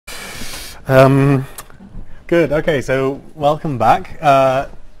Good. Okay, so welcome back.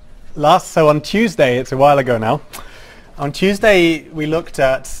 So on Tuesday, it's a while ago now. On Tuesday, we looked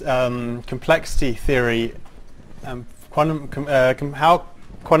at complexity theory, how quantum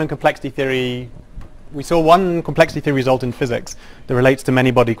complexity theory. We saw one complexity theory result in physics that relates to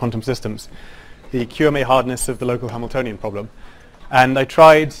many-body quantum systems, the QMA hardness of the local Hamiltonian problem, and I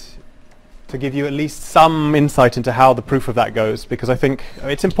tried to give you at least some insight into how the proof of that goes, because I think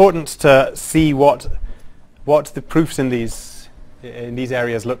it's important to see what the proofs in these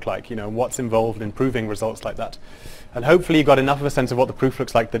areas look like, you know, what's involved in proving results like that. And hopefully you got enough of a sense of what the proof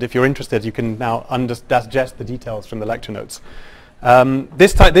looks like that if you're interested you can now digest the details from the lecture notes.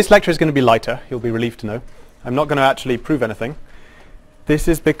 This lecture is going to be lighter, you'll be relieved to know. I'm not going to actually prove anything. This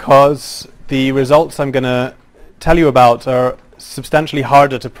is because the results I'm going to tell you about are substantially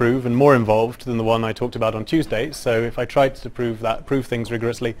harder to prove and more involved than the one I talked about on Tuesday. So if I tried to prove things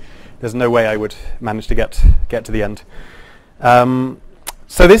rigorously, there's no way I would manage to get to the end.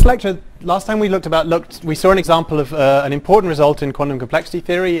 So this lecture, last time we we saw an example of an important result in quantum complexity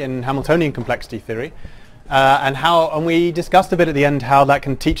theory, in Hamiltonian complexity theory, and we discussed a bit at the end how that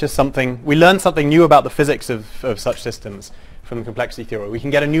can teach us something. We learned something new about the physics of such systems from complexity theory. We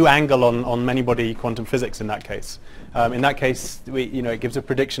can get a new angle on many-body quantum physics in that case. In that case, it gives a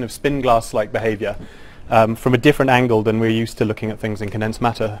prediction of spin glass-like behavior from a different angle than we're used to looking at things in condensed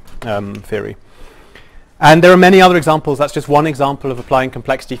matter theory. And there are many other examples. That's just one example of applying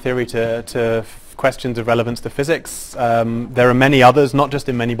complexity theory to questions of relevance to physics. There are many others, not just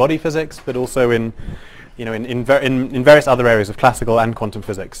in many-body physics, but also in various other areas of classical and quantum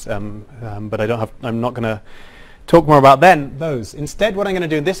physics. But I'm not going to talk more about those. Instead, what I'm going to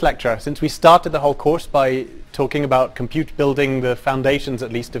do in this lecture, since we started the whole course by talking about building the foundations,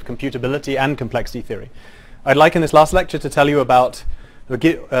 at least, of computability and complexity theory, I'd like in this last lecture to tell you about,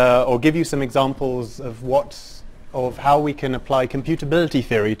 or give you some examples of how we can apply computability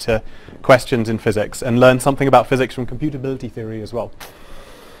theory to questions in physics and learn something about physics from computability theory as well.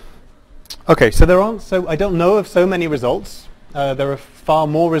 Okay, so I don't know of so many results. There are far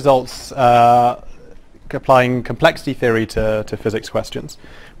more results applying complexity theory to physics questions.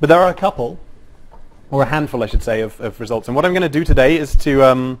 But there are a couple, or a handful I should say, of results. And what I'm going to do today is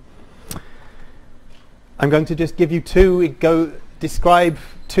I'm going to just give you describe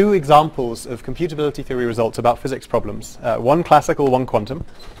two examples of computability theory results about physics problems. One classical, one quantum.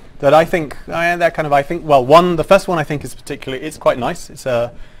 That I think, the first one I think is it's quite nice. It's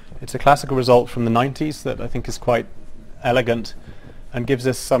a classical result from the 90s that I think is quite elegant and gives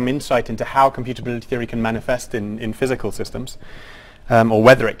us some insight into how computability theory can manifest in physical systems, or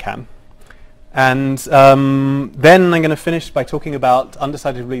whether it can. And then I'm going to finish by talking about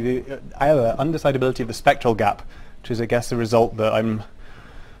undecidability of the spectral gap, which is, I guess, a result that I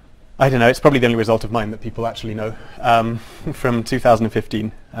don't know, it's probably the only result of mine that people actually know, from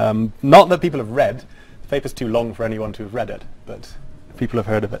 2015. Not that people have read. The paper's too long for anyone to have read it, but people have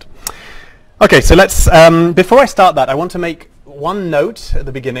heard of it. Okay, so let's, before I start that, I want to make one note at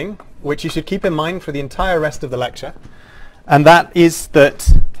the beginning, which you should keep in mind for the entire rest of the lecture, and that is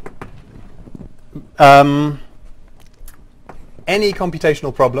that any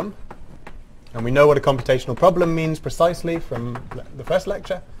computational problem, and we know what a computational problem means precisely from the first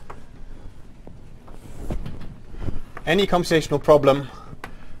lecture, any computational problem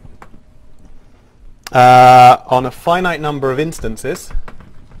on a finite number of instances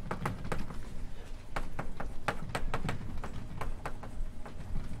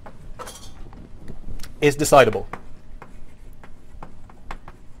is decidable.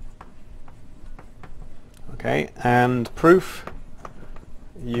 Okay, and proof,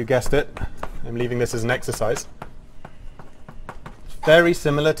 you guessed it, I'm leaving this as an exercise. Very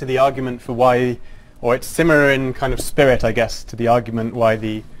similar to the argument for why, or it's similar in kind of spirit, I guess, to the argument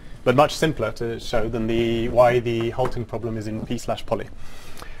but much simpler to show than why the halting problem is in P/poly.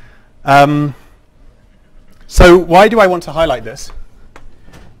 So why do I want to highlight this?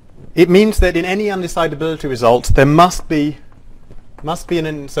 It means that in any undecidability result, there must be so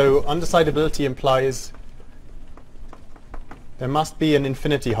undecidability implies there must be an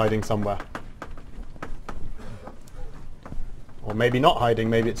infinity hiding somewhere. Or maybe not hiding,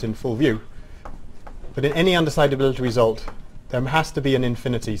 maybe it's in full view. But in any undecidability result, there has to be an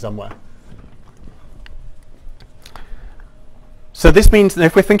infinity somewhere. So this means that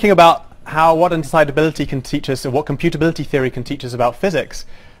if we're thinking about what undecidability can teach us, or what computability theory can teach us about physics,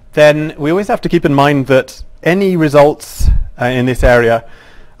 then we always have to keep in mind that any results in this area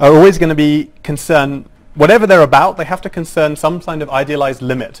are always going to be concerned, whatever they're about, they have to concern some kind of idealized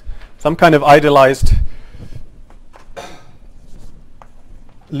limit, some kind of idealized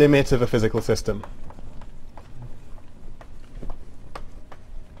limit of a physical system.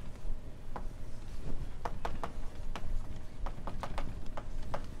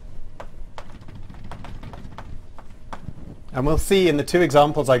 And we'll see in the two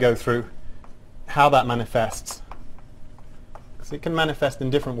examples I go through how that manifests. Because it can manifest in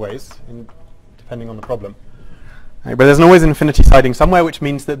different ways, depending on the problem. Right, but there's always an infinity siding somewhere, which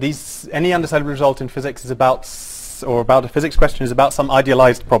means that any undecidable result in physics is about, or about a physics question is about some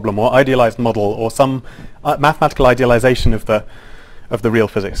idealized problem or idealized model or some mathematical idealization of the real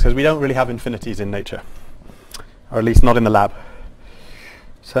physics, because we don't really have infinities in nature, or at least not in the lab.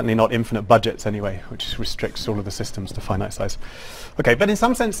 Certainly not infinite budgets anyway, which restricts all of the systems to finite size. Okay, but in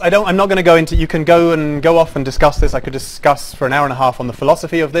some sense, I'm not going to go into, you can go off and discuss this. I could discuss for an hour and a half on the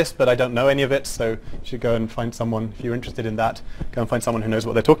philosophy of this, but I don't know any of it, so you should go and find someone, if you're interested in that, go and find someone who knows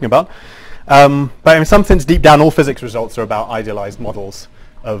what they're talking about. But in some sense, deep down, all physics results are about idealized models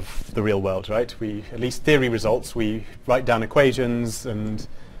of the real world, right? At least theory results, we write down equations and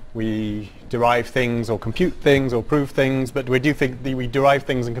we derive things or compute things or prove things, but we do think we derive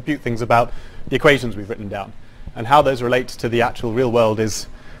things and compute things about the equations we've written down. And how those relate to the actual real world is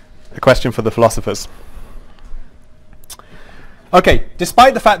a question for the philosophers. Okay,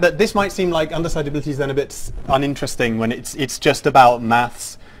 despite the fact that this might seem like undecidability is then a bit uninteresting when it's just about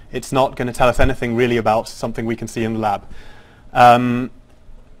maths, it's not going to tell us anything really about something we can see in the lab.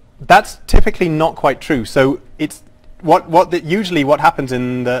 That's typically not quite true. So it's usually what happens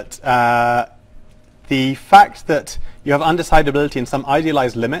in that the fact that you have undecidability in some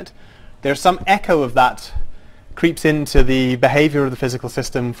idealized limit, there's some echo of that creeps into the behavior of the physical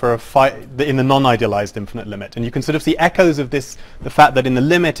system for in the non-idealized infinite limit. And you can sort of see echoes of this, the fact that in the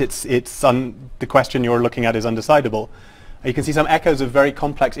limit the question you're looking at is undecidable. You can see some echoes of very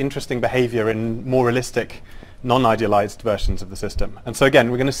complex, interesting behavior in more realistic, non-idealized versions of the system. And so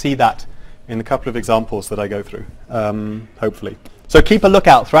again, we're going to see that in a couple of examples that I go through, hopefully. So keep a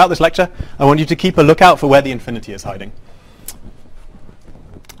lookout. Throughout this lecture, I want you to keep a lookout for where the infinity is hiding.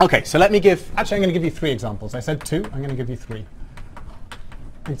 Okay, so I'm going to give you three examples. I said two, I'm going to give you three.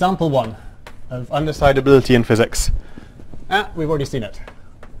 Example one of undecidability in physics. We've already seen it.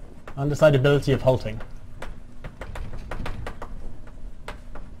 Undecidability of halting.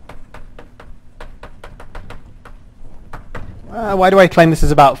 Why do I claim this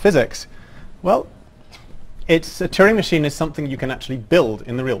is about physics? Well, a Turing machine is something you can actually build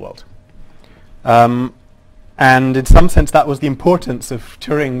in the real world. And in some sense, that was the importance of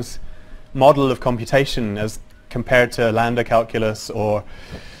Turing's model of computation as compared to lambda calculus or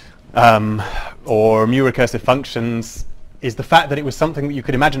mu recursive functions, is the fact that it was something that you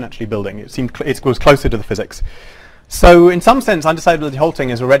could imagine actually building. It was closer to the physics. So in some sense, undecidability halting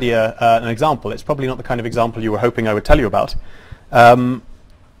is already an example. It's probably not the kind of example you were hoping I would tell you about.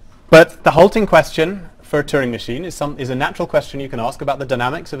 But the halting question for a Turing machine is a natural question you can ask about the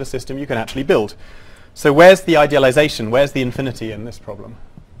dynamics of a system you can actually build. So where's the idealization? Where's the infinity in this problem?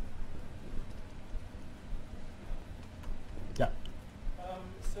 Yeah.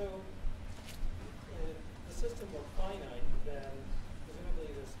 So if the system were finite, then presumably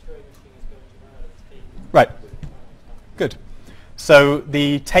this Turing machine is going to run out of tape. Right. Good. So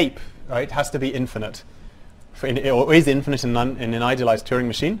the tape, right, has to be infinite, or is infinite in an idealized Turing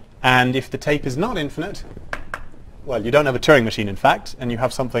machine. And if the tape is not infinite, well, you don't have a Turing machine, in fact, and you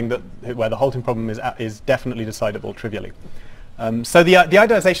have something where the halting problem is definitely decidable trivially. So the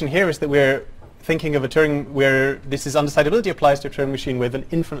idealization here is that we're thinking of a Turing where this is undecidability applies to a Turing machine with an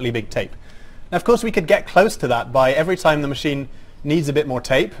infinitely big tape. Now, of course, we could get close to that by every time the machine needs a bit more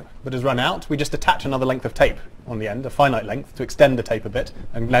tape but has run out, we just attach another length of tape on the end, a finite length, to extend the tape a bit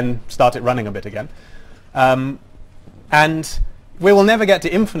and then start it running a bit again. And we will never get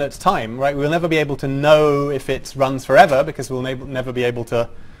to infinite time, right? We'll never be able to know if it runs forever because we'll never be able to,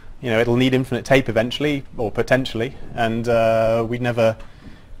 it'll need infinite tape eventually or potentially, and we'd never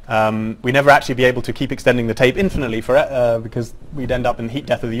actually be able to keep extending the tape infinitely because we'd end up in the heat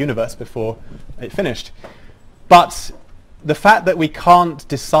death of the universe before it finished. But the fact that we can't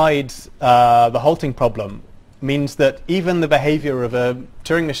decide the halting problem means that even the behavior of a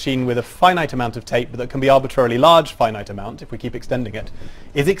Turing machine with a finite amount of tape that can be arbitrarily large finite amount, if we keep extending it,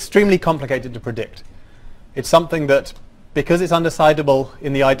 is extremely complicated to predict. It's something that, because it's undecidable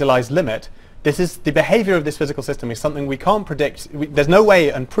in the idealized limit, the behavior of this physical system is something we can't predict. There's no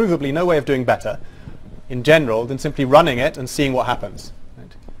way, and provably no way, of doing better in general than simply running it and seeing what happens.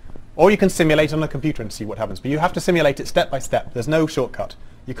 Right? Or you can simulate on a computer and see what happens, but you have to simulate it step by step. There's no shortcut.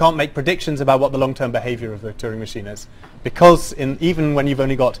 You can't make predictions about what the long-term behavior of the Turing machine is, because even when you've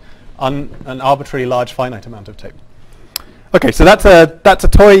only got an arbitrarily large finite amount of tape. Okay, so that's a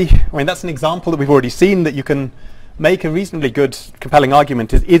toy. I mean, that's an example that we've already seen that you can make a reasonably good, compelling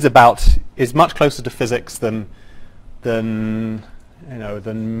argument is much closer to physics than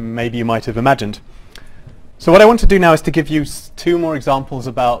maybe you might have imagined. So what I want to do now is to give you two more examples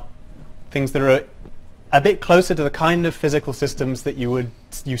about things that are a bit closer to the kind of physical systems that you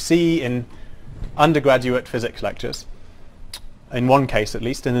see in undergraduate physics lectures, in one case at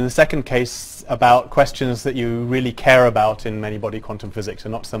least, and in the second case about questions that you really care about in many-body quantum physics,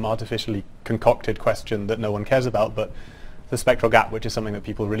 and not some artificially concocted question that no one cares about, but the spectral gap, which is something that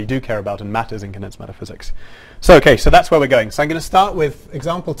people really do care about and matters in condensed matter physics. So okay, so that's where we're going. So I'm going to start with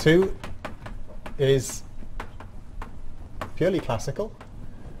example 2 is purely classical.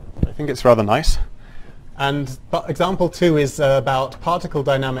 I think it's rather nice. And example 2 is about particle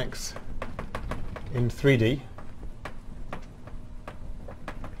dynamics in 3D.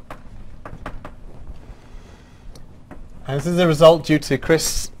 And this is a result due to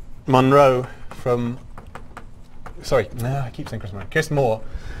Chris Moore from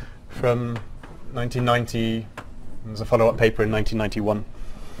 1990. There's a follow-up paper in 1991.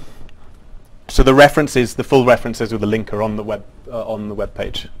 So the references, the full references with the link are on the web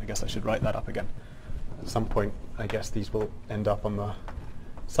page. I guess I should write that up again. At some point, I guess these will end up on the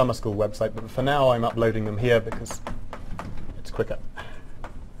summer school website, but for now I'm uploading them here because it's quicker,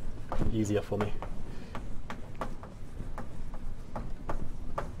 easier for me.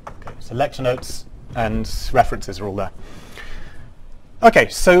 Okay, so lecture notes and references are all there. Okay,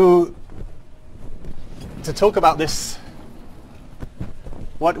 so to talk about this,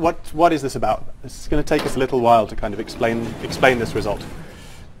 what is this about? It's going to take us a little while to kind of explain this result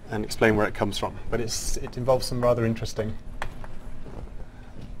and explain where it comes from, but it involves some rather interesting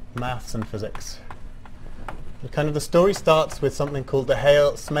maths and physics. The story starts with something called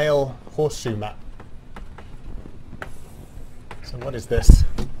the Smale horseshoe map. So what is this?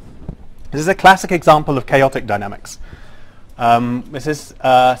 This is a classic example of chaotic dynamics. This is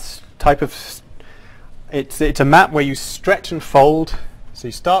a type of it's a map where you stretch and fold. So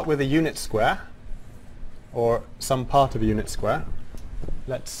you start with a unit square, or some part of a unit square.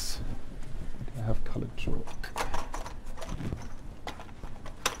 I have colored chalk.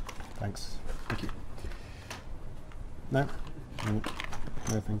 Thanks. Thank you. No? No,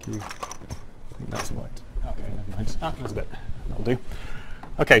 thank you. I think that's white. Okay, never mind. That's a bit. That'll do.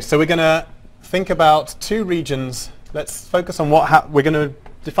 Okay, so we're going to think about two regions. Let's focus on we're going to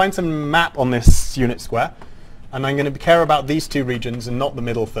define some map on this unit square, and I'm going to care about these two regions and not the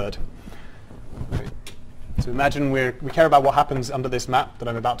middle third. Okay. So imagine we care about what happens under this map that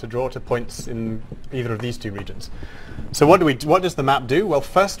I'm about to draw to points in either of these two regions. So what does the map do? Well,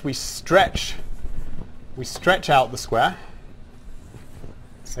 first we stretch out the square,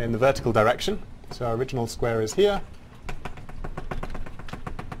 say in the vertical direction. So our original square is here.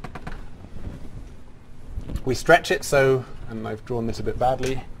 We stretch it so, and I've drawn this a bit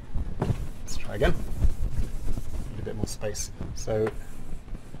badly. Let's try again. Need a bit more space. So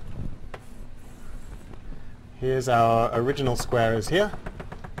here's our original square is here.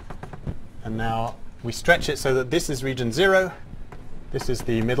 And now we stretch it so that this is region 0, this is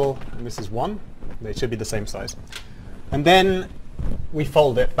the middle, and this is 1. They should be the same size. And then we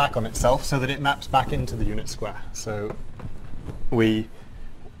fold it back on itself so that it maps back into the unit square. So we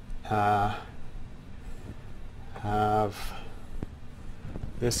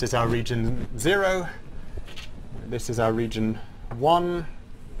this is our region 0, this is our region 1,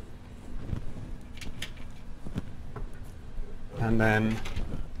 and then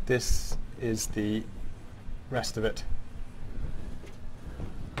this is the rest of it.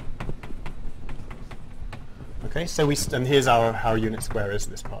 Okay, so and here's our unit square is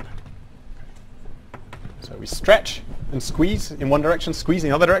this part. Okay. So we stretch and squeeze in one direction, squeeze in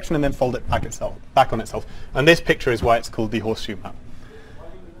the other direction, and then fold it back on itself. And this picture is why it's called the horseshoe map.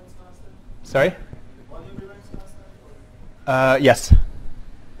 Sorry? Yes.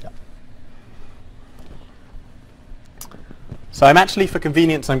 Yeah. So I'm actually, for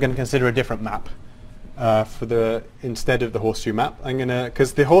convenience, I'm going to consider a different map instead of the horseshoe map.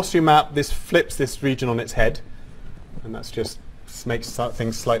 Because the horseshoe map, this flips this region on its head, and that's just makes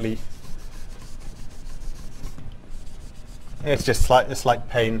things slightly. It's just a slight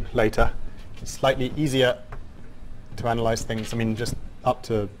pain later. It's slightly easier to analyze things. I mean, just up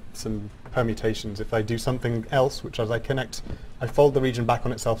to some permutations. If I do something else, which as I fold the region back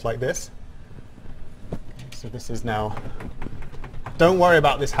on itself like this. So this is now. Don't worry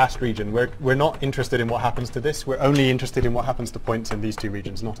about this hashed region. We're not interested in what happens to this. We're only interested in what happens to points in these two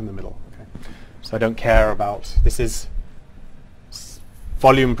regions, not in the middle. Okay. So I don't care about. This is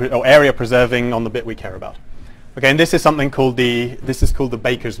volume or area preserving on the bit we care about. Okay, and this is something called the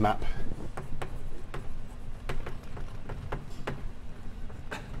baker's map.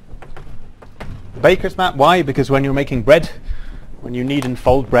 Baker's map, why? Because when you're making bread, when you knead and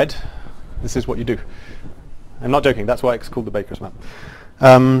fold bread, this is what you do. I'm not joking, that's why it's called the baker's map.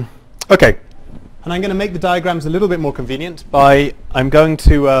 Okay, and I'm going to make the diagrams a little bit more convenient by, I'm going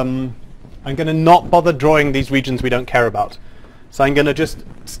to not bother drawing these regions we don't care about. So I'm going to just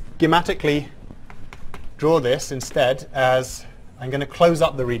schematically draw this instead as I'm going to close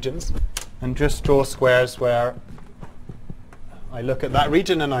up the regions and just draw squares where I look at that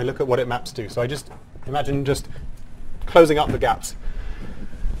region and I look at what it maps to. So I just imagine just closing up the gaps.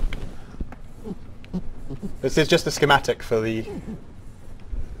 This is just a schematic for the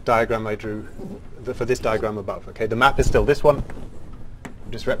diagram I drew, for this diagram above. Okay, the map is still this one.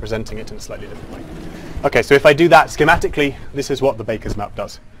 I'm just representing it in a slightly different way. Okay, so if I do that schematically, this is what the baker's map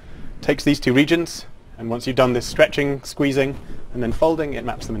does. Takes these two regions, and once you've done this stretching, squeezing, and then folding, it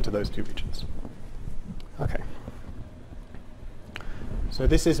maps them into those two regions. Okay. So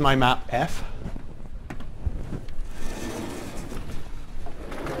this is my map F.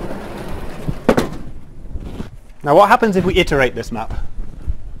 Now what happens if we iterate this map?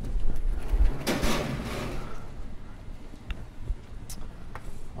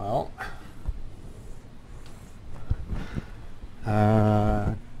 Well,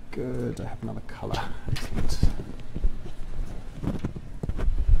 good, I have another color. Excellent.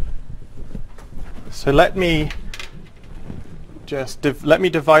 So let me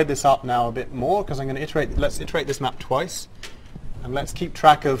divide this up now a bit more, because I'm going to let's iterate this map twice, and let's keep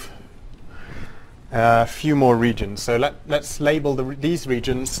track of a few more regions. So let's label these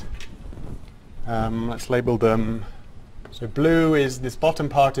regions. Let's label them. So blue is, this bottom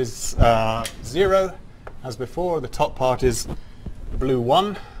part is 0, as before. The top part is blue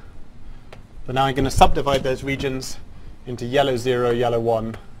 1. But now I'm going to subdivide those regions into yellow 0, yellow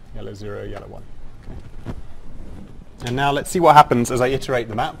 1, yellow 0, yellow 1. Okay. And now let's see what happens as I iterate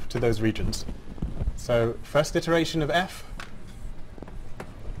the map to those regions. So first iteration of F.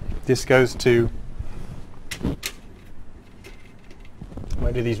 This goes to,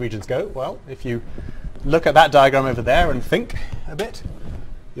 where do these regions go? Well, if you look at that diagram over there and think a bit,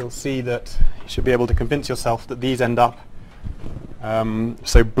 you'll see that you should be able to convince yourself that these end up,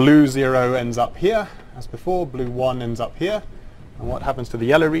 so blue 0 ends up here, as before, blue 1 ends up here, and what happens to the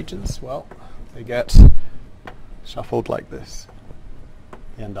yellow regions? Well, they get shuffled like this.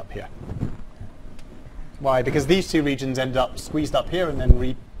 They end up here. Why? Because these two regions end up squeezed up here and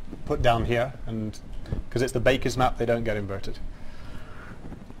then put down here, and because it's the baker's map, they don't get inverted.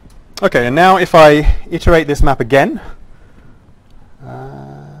 Okay, and now if I iterate this map again,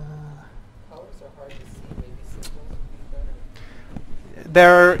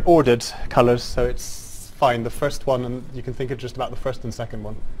 they're ordered colors, so it's fine. The first one, and you can think of just about the first and second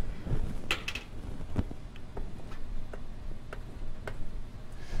one.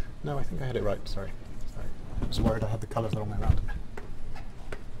 No, I think I had it right. Sorry. I was worried I had the colors the wrong way around.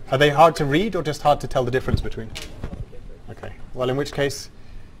 Are they hard to read or just hard to tell the difference between? Okay. Well, in which case,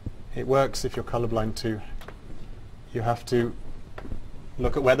 it works if you're colorblind too. You have to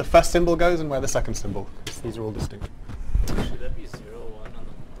look at where the first symbol goes and where the second symbol, because these are all distinct. Should that be 0, 1 on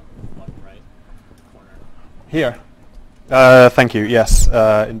the bottom right corner? Here. Thank you. Yes,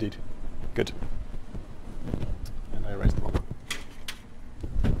 indeed. Good. And I erased the wrong one.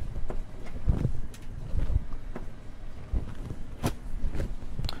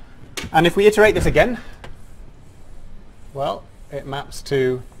 And if we iterate this again, well, it maps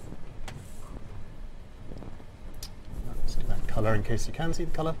to, let's do that color in case you can see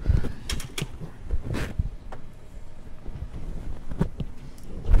the color.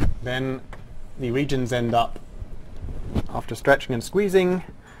 Then the regions end up, after stretching and squeezing,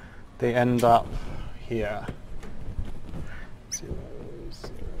 they end up here. 0,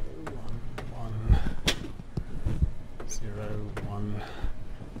 0, 1, 1, 0, 1,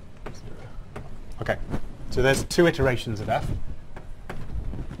 0. Okay, so there's two iterations of F.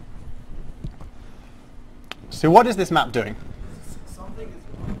 So what is this map doing? Something is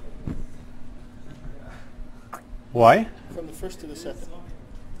wrong. Why? From the first to the second.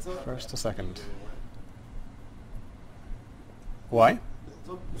 First to second. Why?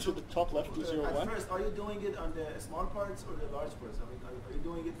 So the top left is 0, 1? At first, are you doing it on the small parts or the large parts? I mean, are you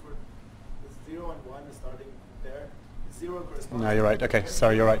doing it for the 0 and 1 starting there? 0 corresponds. No, you're right. Okay,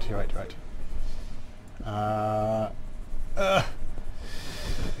 sorry, you're right.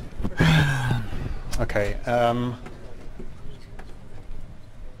 Okay.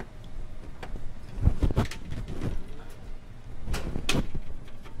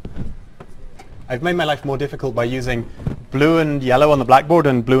 I've made my life more difficult by using blue and yellow on the blackboard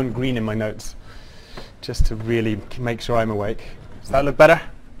and blue and green in my notes, just to really make sure I'm awake. Does that look better?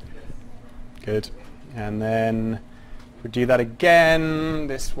 Good. And then if we do that again,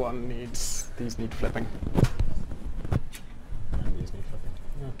 this one needs, these need flipping. And these need flipping.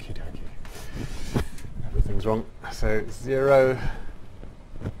 Okie dokie. Everything's wrong. So 0,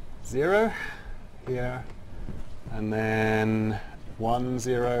 0 here, and then 1,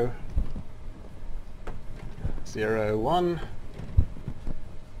 0, 0, 1,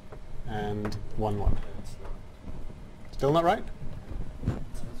 and 1, 1. Still not right? That's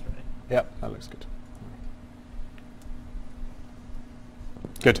right. Yep, that looks good.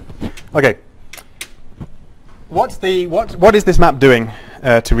 Good. Okay. What is this map doing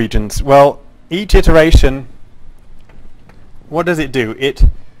to regions? Well, each iteration, what does it do?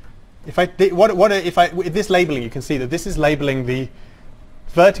 With this labeling, you can see that this is labeling the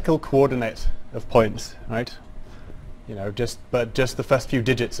vertical coordinate of points, right? You know, just the first few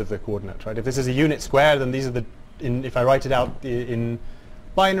digits of the coordinate, right? If this is a unit square, then these are the. If I write it out in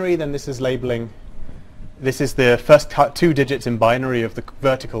binary, then this is labeling. This is the first 2 digits in binary of the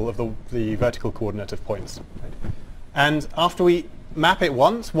vertical coordinate of points. Right? And after we map it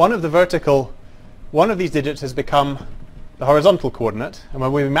once, one of these digits has become the horizontal coordinate, and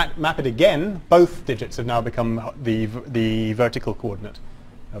when we map it again, both digits have now become the vertical coordinate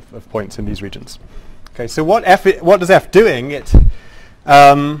of points in these regions. Okay, so what does F doing? It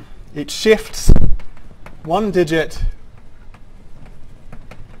shifts one digit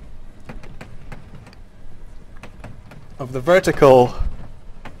of the vertical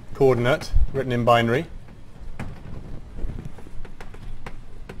coordinate written in binary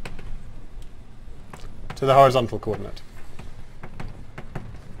to the horizontal coordinate.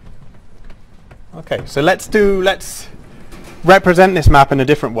 Okay, so let's represent this map in a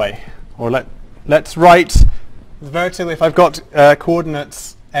different way, or let's write vertical. If I've got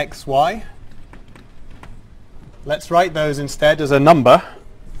coordinates x, y, let's write those instead as a number,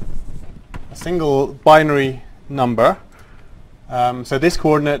 a single binary number. So this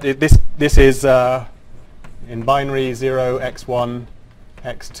coordinate, this is in binary 0, x1,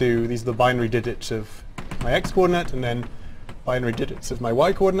 x2. These are the binary digits of my x coordinate, and then binary digits of my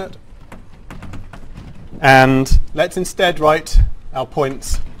y coordinate. And let's instead write our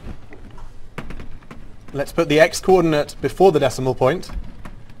points. Let's put the x coordinate before the decimal point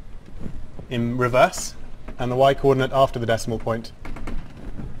in reverse, and the y coordinate after the decimal point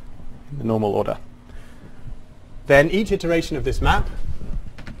in the normal order. Then each iteration of this map,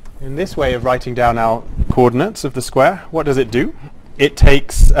 in this way of writing down our coordinates of the square, what does it do? It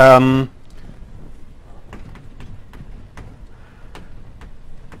takes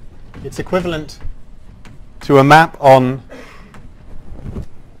it's equivalent to a map on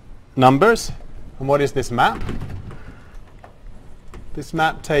numbers. And what is this map? This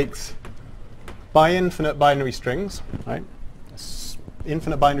map takes infinite binary strings, right?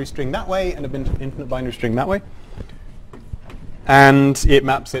 Infinite binary string that way and an infinite binary string that way. And it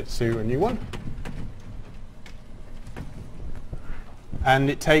maps it to a new one. And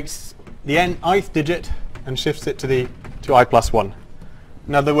it takes the nth digit and shifts it to I plus 1.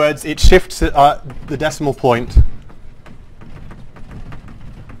 In other words, it shifts the decimal point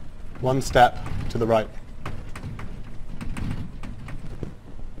one step to the right.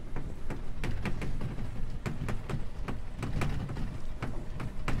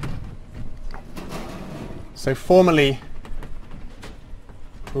 So formally,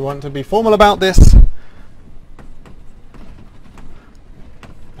 we want to be formal about this.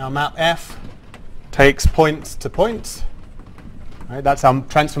 Our map F takes points to points. Right, that's our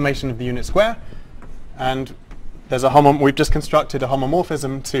transformation of the unit square. And there's we've just constructed a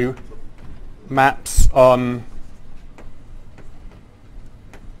homomorphism to maps on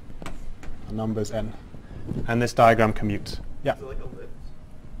numbers n. And this diagram commutes. Yeah. Is it like a lift?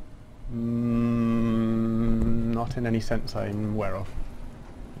 Not in any sense I'm aware of.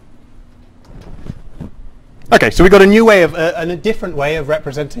 Okay, so we've got a new way of, a different way of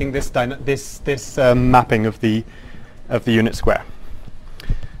representing this mapping of the unit square.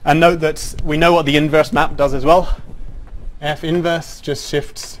 And note that we know what the inverse map does as well. F inverse just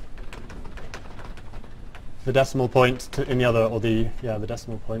shifts the decimal point to in the other, or the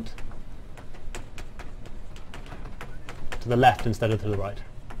decimal point to the left instead of to the right.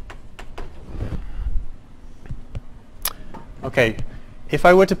 Okay, if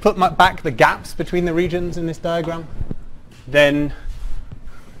I were to put back the gaps between the regions in this diagram, then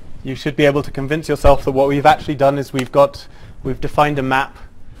you should be able to convince yourself that what we've actually done is we've defined a map,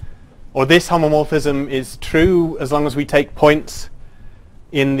 or this homomorphism is true as long as we take points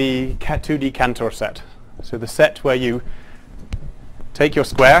in the 2D Cantor set. So the set where you take your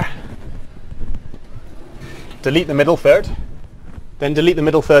square, delete the middle third, then delete the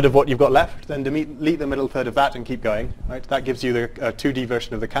middle third of what you've got left, then delete the middle third of that and keep going. Right? That gives you the 2D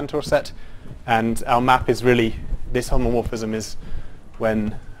version of the Cantor set. And our map is really, this homomorphism is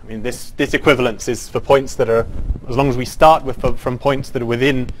when, I mean, this equivalence is for points that are, as long as we start with from points that are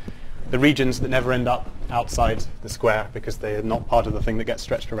within the regions that never end up outside the square because they are not part of the thing that gets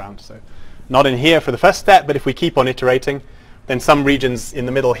stretched around. So not in here for the first step, but if we keep on iterating, then some regions in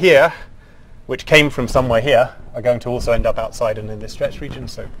the middle here, which came from somewhere here, are going to also end up outside and in this stretch region.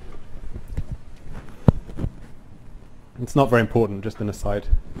 So it's not very important, just an aside.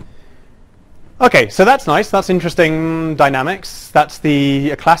 Okay, so that's nice. That's interesting dynamics. That's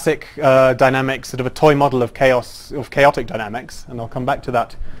a classic dynamics, sort of a toy model of chaotic dynamics, and I'll come back to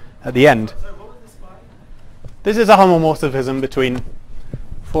that at the end. Sorry, what was this by? This is a homomorphism between,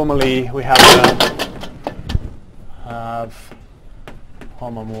 formally we have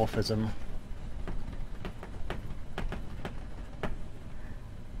homomorphism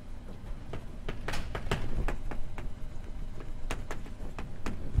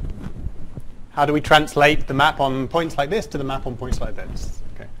how do we translate the map on points like this to the map on points like this?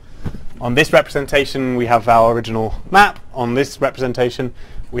 Okay. On this representation we have our original map. On this representation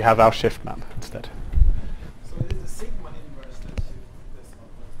we have our shift map instead. So it is the sigma inverse that you this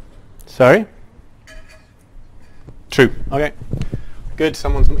one. Sorry? True. Okay. Good.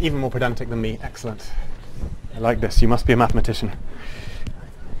 Someone's even more pedantic than me. Excellent. I like this. You must be a mathematician.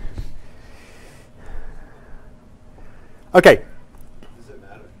 Okay. Does it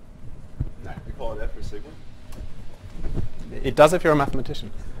matter? No. We call it F for sigma? It does if you're a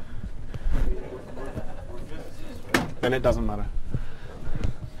mathematician. Then it doesn't matter.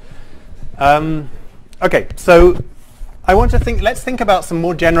 Okay, so I want to let's think about some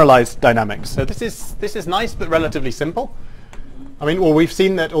more generalized dynamics. So this is nice but relatively simple. I mean, well, we've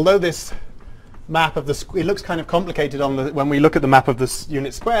seen that although this map of it looks kind of complicated when we look at the map of this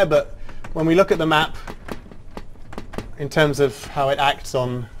unit square, but when we look at the map in terms of how it acts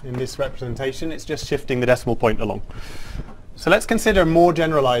in this representation, it's just shifting the decimal point along. So let's consider more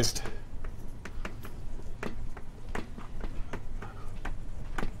generalized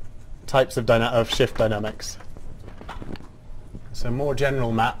types of shift dynamics. So more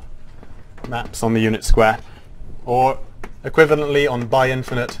general maps on the unit square, or equivalently on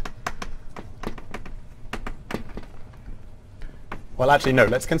bi-infinite. Well, actually, no.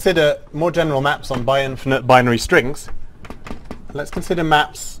 Let's consider more general maps on bi-infinite binary strings. Let's consider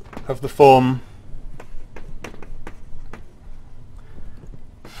maps of the form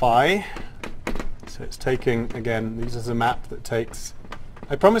phi. So it's taking, again, this is a map that takes,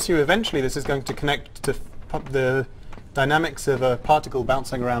 I promise you eventually this is going to connect to the dynamics of a particle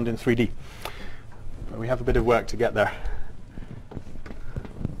bouncing around in 3D. But we have a bit of work to get there.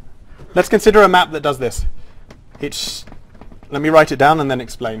 Let's consider a map that does this. Let me write it down and then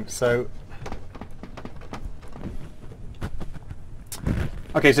explain. So,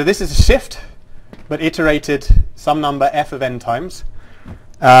 okay, so this is a shift, but iterated some number f of n times.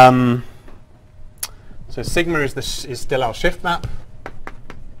 So sigma is still our shift map.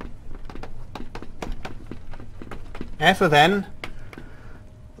 F of n,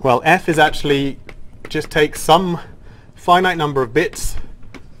 well, f is actually just takes some finite number of bits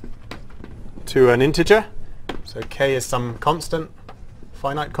to an integer. So k is some constant,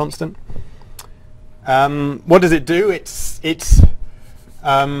 finite constant. What does it do? It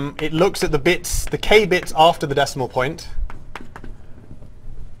looks at the bits, the k bits after the decimal point,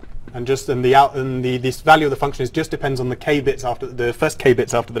 and this value of the function just depends on the k bits after the first k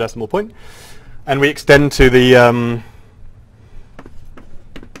bits after the decimal point, and we extend to the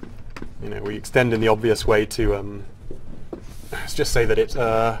we extend in the obvious way to let's just say that it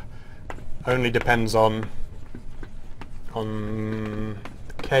only depends on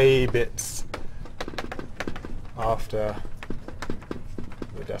k bits after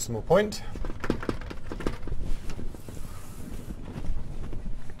the decimal point.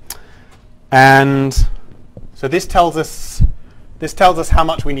 And so this tells us how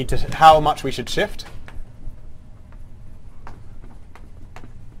much we should shift.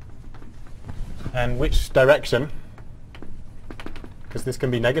 And which direction, because this can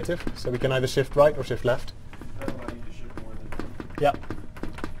be negative, so we can either shift right or shift left. Yep.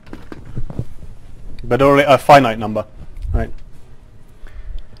 But only a finite number, right?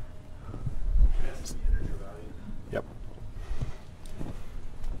 Yep.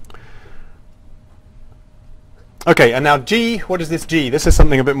 Okay, and now g, what is this g? This is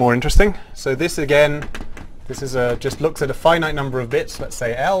something a bit more interesting. So this again, This is just looks at a finite number of bits, let's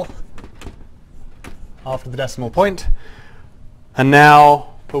say L, after the decimal point. And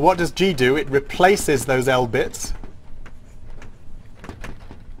now, but what does G do? It replaces those L bits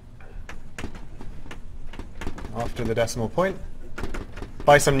after the decimal point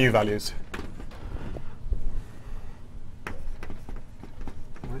by some new values.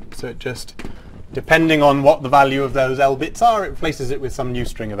 Right, so it just, depending on what the value of those L bits are, it replaces it with some new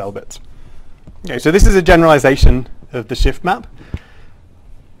string of L bits. Okay, so this is a generalization of the shift map.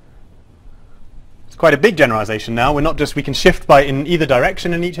 It's quite a big generalization now. We're not just, we can shift by in either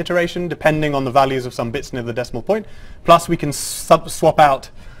direction in each iteration, depending on the values of some bits near the decimal point. Plus we can swap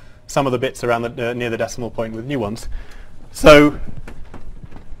out some of the bits around the, near the decimal point with new ones. So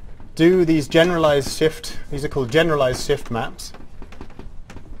do these generalized shift, these are called generalized shift maps.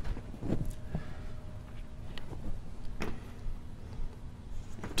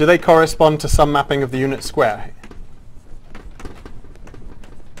 Do they correspond to some mapping of the unit square?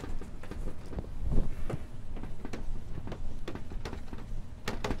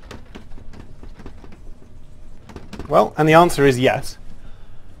 Well, and the answer is yes.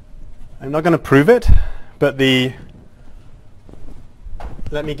 I'm not going to prove it, but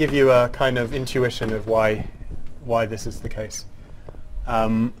let me give you a kind of intuition of why this is the case.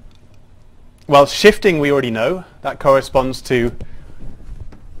 Well, shifting we already know. That corresponds to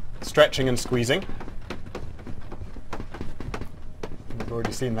stretching and squeezing. We've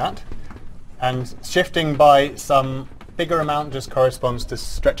already seen that. And shifting by some bigger amount just corresponds to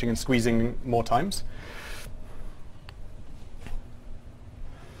stretching and squeezing more times.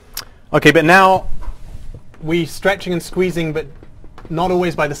 Okay, but now we stretching and squeezing, but not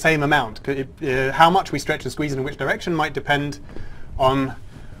always by the same amount. How much we stretch and squeeze in which direction might depend on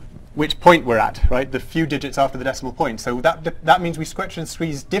which point we're at, right? The few digits after the decimal point. So that means we stretch and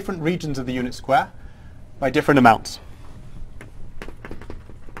squeeze different regions of the unit square by different amounts.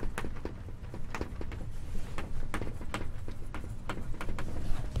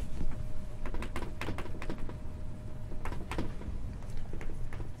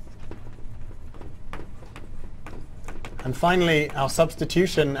 And finally, our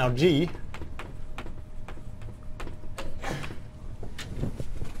substitution, our G,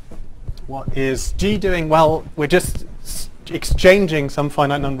 what is G doing? Well, we're just exchanging some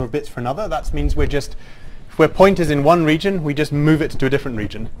finite number of bits for another. That means we're just, if our point is in one region, we just move it to a different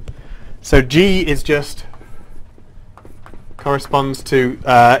region. So G is just corresponds to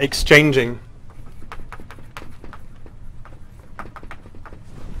exchanging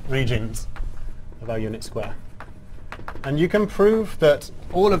regions of our unit square. And you can prove that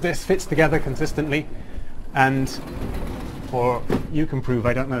all of this fits together consistently, and, or you can prove,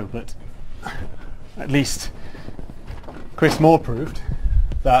 I don't know, but at least Chris Moore proved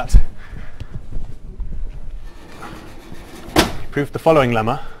that, he proved the following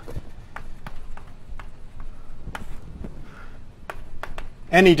lemma.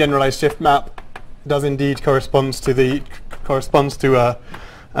 Any generalized shift map does indeed corresponds to a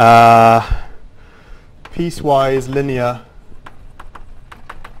piecewise linear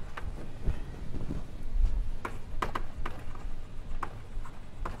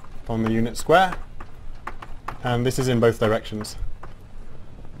on the unit square, and this is in both directions.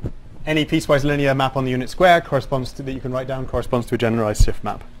 Any piecewise linear map on the unit square corresponds to, that you can write down, corresponds to a generalized shift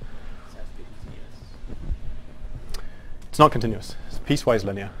map. It's not continuous, it's piecewise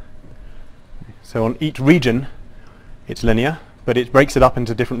linear. So on each region it's linear, but it breaks it up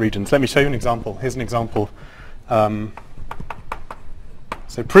into different regions. Let me show you an example. Here's an example. So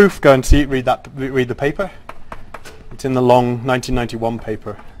proof, go and see it, read the paper. It's in the long 1991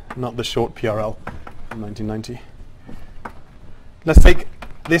 paper, not the short PRL from 1990. Let's take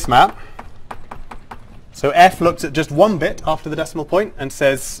this map. So F looks at just one bit after the decimal point and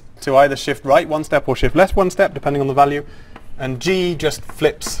says to either shift right one step or shift left one step, depending on the value. And G just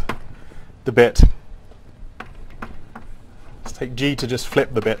flips the bit. Let's take G to just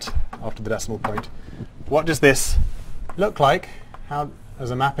flip the bit after the decimal point. What does this look like? How, as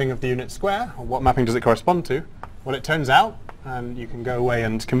a mapping of the unit square, or what mapping does it correspond to? Well, it turns out, and you can go away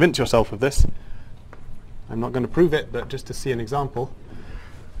and convince yourself of this. I'm not going to prove it, but just to see an example.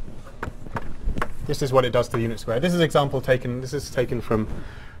 This is what it does to the unit square. This is example taken. This is taken from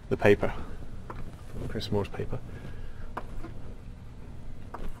the paper, from Chris Moore's paper.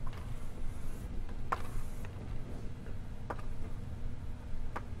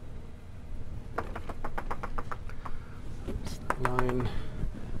 Line.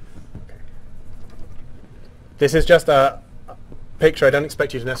 This is just a picture. I don't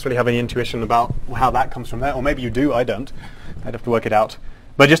expect you to necessarily have any intuition about how that comes from there, or maybe you do. I don't. I'd have to work it out.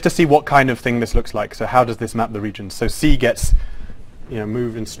 but just to see what kind of thing this looks like. So how does this map the regions? So C gets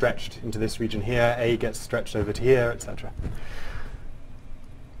moved and stretched into this region here, A gets stretched over to here, etc.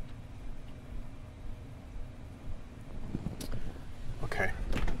 Okay.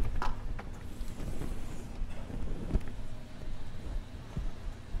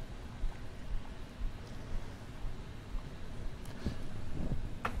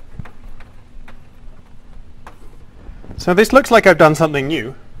 So this looks like I've done something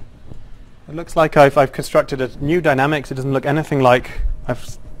new. It looks like I've constructed a new dynamics. It doesn't look anything like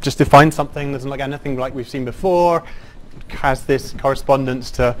I've just defined something. It doesn't look anything like we've seen before. It has this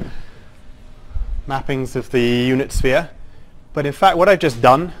correspondence to mappings of the unit sphere. But in fact, what I've just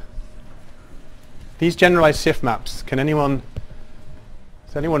done, these generalized shift maps, does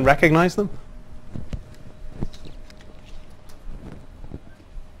anyone recognize them?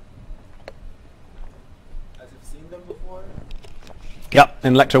 Yep,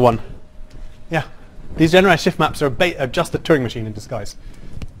 in lecture 1. Yeah, these generalized shift maps are just a Turing machine in disguise.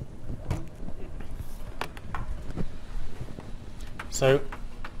 So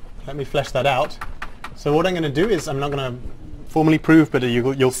let me flesh that out. So what I'm going to do is, I'm not going to formally prove, but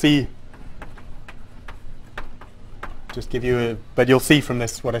you'll see. Just give you but you'll see from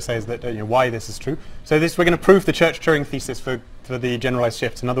this what I say is that why this is true. So we're going to prove the Church-Turing thesis for the generalized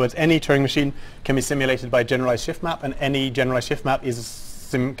shifts. In other words, any Turing machine can be simulated by a generalized shift map, and any generalized shift map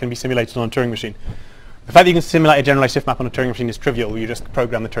can be simulated on a Turing machine. The fact that you can simulate a generalized shift map on a Turing machine is trivial. You just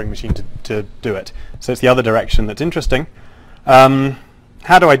program the Turing machine to do it. So it's the other direction that's interesting. How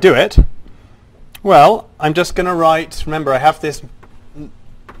do I do it? Well, I'm just going to write. Remember, I have this.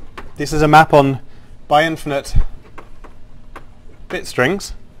 This is a map on bi-infinite bit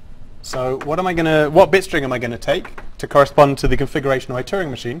strings. So what bit string am I going to take to correspond to the configuration of my Turing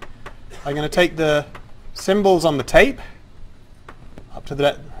machine? I'm going to take the symbols on the tape up to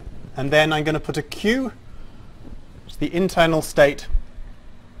the, and then I'm going to put a Q, which is the internal state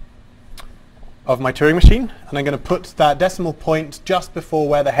of my Turing machine, and I'm going to put that decimal point just before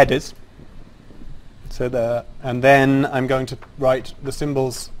where the head is. And then I'm going to write the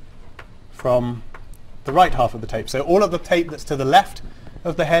symbols from the right half of the tape. So all of the tape that's to the left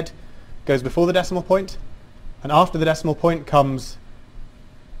of the head goes before the decimal point, and after the decimal point comes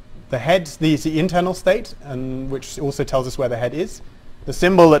the head, the internal state, and which also tells us where the head is, the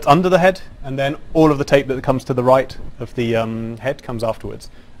symbol that's under the head, and then all of the tape that comes to the right of the head comes afterwards.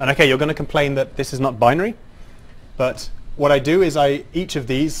 And okay, you're going to complain that this is not binary, but what I do is each of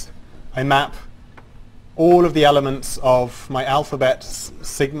these I map all of the elements of my alphabet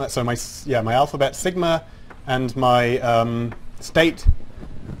sigma, so my alphabet sigma and my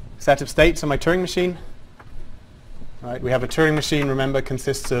set of states on my Turing machine. Right, we have a Turing machine, remember,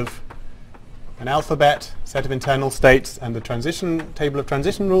 consists of an alphabet, set of internal states, and the table of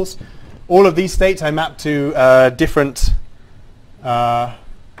transition rules. All of these states I map to different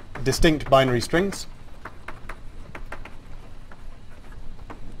distinct binary strings.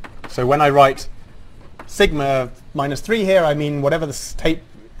 So when I write sigma -3 here, I mean whatever the tape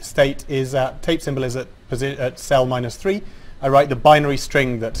symbol is at cell -3, I write the binary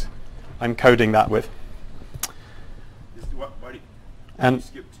string that I'm coding that with. Why do you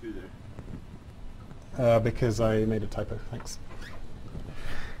skip 2 there? Because I made a typo, thanks.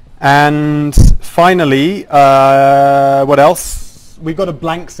 And finally, what else? We've got a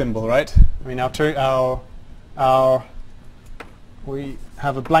blank symbol, right? I mean, we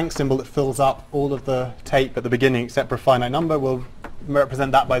have a blank symbol that fills up all of the tape at the beginning except for a finite number. We'll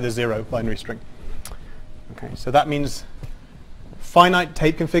represent that by the 0 binary string. Okay, so that means finite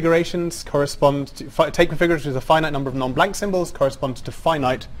tape configurations correspond to tape configurations with a finite number of non-blank symbols correspond to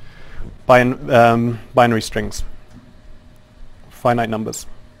finite binary strings, finite numbers.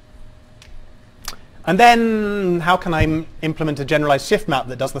 And then how can I implement a generalized shift map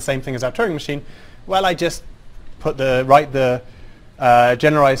that does the same thing as our Turing machine? Well, I just write the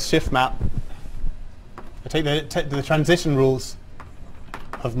generalized shift map. I take the transition rules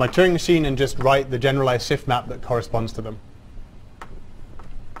of my Turing machine and just write the generalized shift map that corresponds to them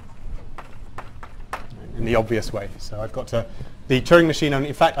in the obvious way. So I've got the Turing machine,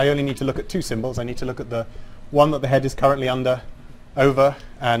 in fact, I only need to look at 2 symbols. I need to look at the one that the head is currently over,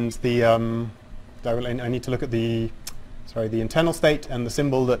 and I need to look at the internal state and the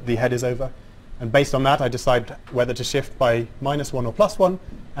symbol that the head is over. And based on that, I decide whether to shift by -1 or +1,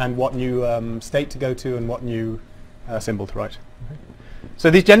 and what new state to go to and what new symbol to write. Okay.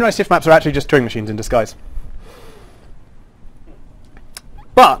 So these generalized shift maps are actually just Turing machines in disguise.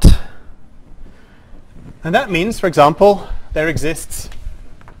 And that means, for example, there exists,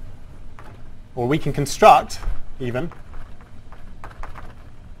 or we can construct even,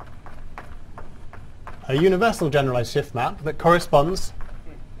 a universal generalized shift map that corresponds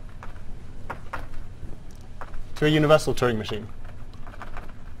to a universal Turing machine.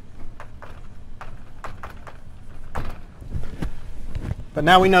 But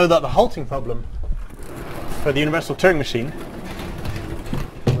now we know that the halting problem for the universal Turing machine,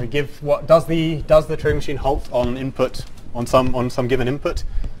 we give what does the Turing machine halt on input on some given input,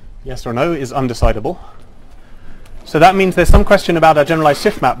 yes or no, is undecidable. So that means there's some question about a generalized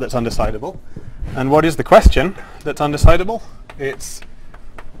shift map that's undecidable. And what is the question that's undecidable? Let's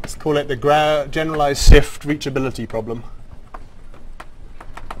call it the generalized shift reachability problem.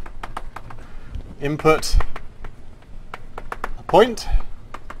 Input a point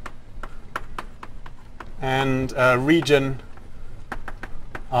and a region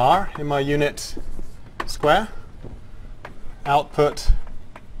R in my unit square. Output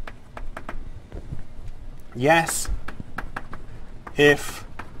yes if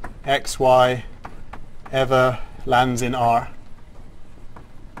xy ever lands in R,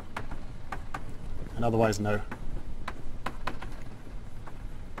 and otherwise no.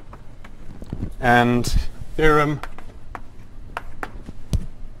 And theorem,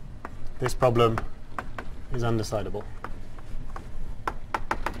 this problem is undecidable.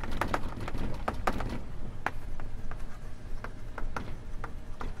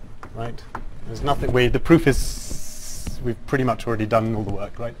 Right? There's nothing, the proof is, we've pretty much already done all the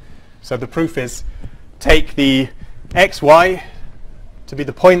work, right? So the proof is take the xy to be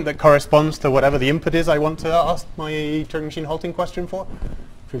the point that corresponds to whatever the input is I want to ask my Turing machine halting question for,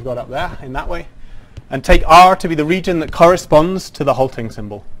 which we've got up there in that way, and take R to be the region that corresponds to the halting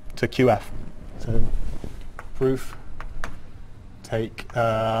symbol, to QF. So proof, take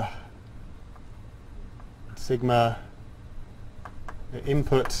sigma, the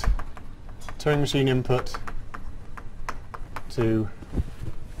input, Turing machine input to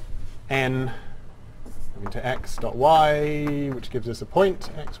n into x dot y, which gives us a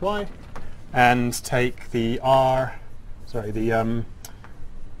point xy, and take the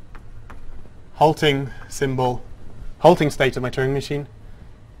halting symbol, halting state of my Turing machine.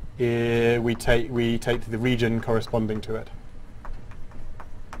 We take the region corresponding to it.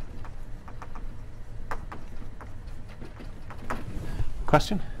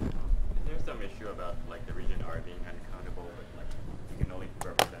 Question? There's some issue about like the region R being uncountable, but like you can only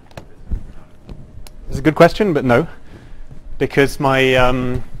represent this countable. It's a good question, but no, because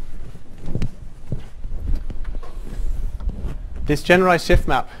my this generalized shift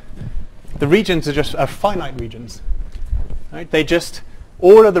map, the regions are just finite regions, right? They just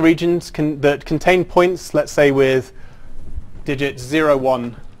all of the regions that contain points, let's say with digits 0,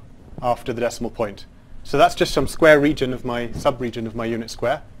 1 after the decimal point. So that's just some square region of my sub-region of my unit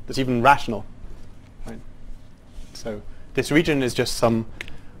square that's even rational. Right? So this region is just some,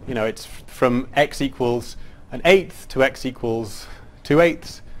 it's from x equals an eighth to x equals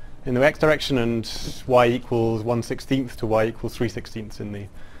 2/8 in the x direction, and y equals 1/16 to y equals 3/16 in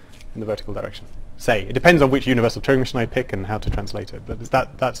the vertical direction. Say it depends on which universal Turing machine I pick and how to translate it, but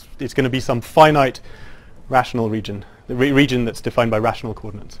it's going to be some finite rational region, the region that's defined by rational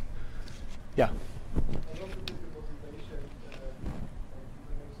coordinates. Yeah.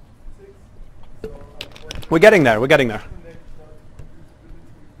 We're getting there. We're getting there.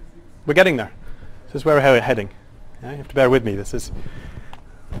 We're getting there. This is where we're heading. Yeah, you have to bear with me. This is.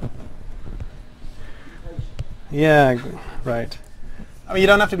 Yeah, right. I mean, you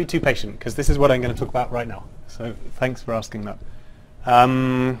don't have to be too patient because this is what I'm going to talk about right now. So thanks for asking that.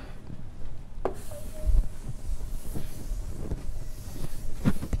 I'm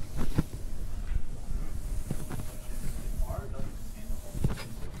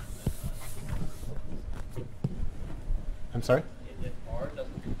sorry? If R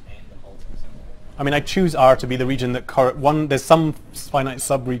doesn't contain the halting symbol. I mean, I choose R to be the region that there's some finite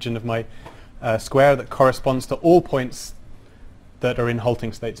sub-region of my square that corresponds to all points that are in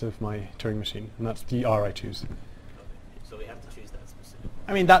halting states of my Turing machine, and that's the R I choose. Okay. So we have to choose that specific.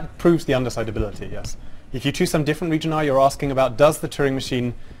 I mean, that proves the undecidability, yes. If you choose some different region R, you're asking about does the Turing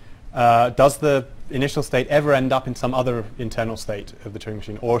machine, does the initial state ever end up in some other internal state of the Turing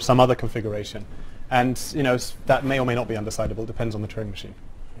machine or some other configuration? And that may or may not be undecidable, depends on the Turing machine.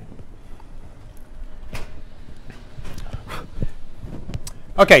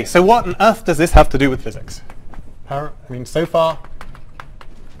 Okay, so what on earth does this have to do with physics? I mean, so far,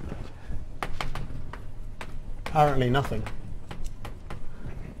 apparently nothing.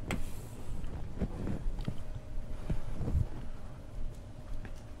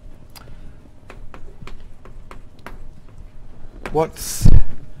 What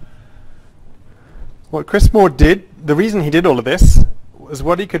Chris Moore did, the reason he did all of this was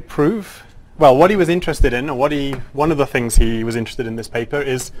what he could prove well, what he was interested in, or one of the things he was interested in this paper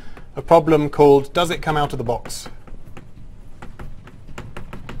is a problem called, does it come out of the box?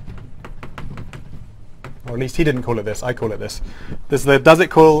 Or at least he didn't call it this, I call it this. This is the does it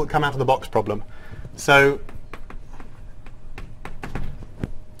come out of the box problem. So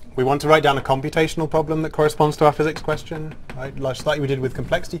we want to write down a computational problem that corresponds to our physics question, right? Just like we did with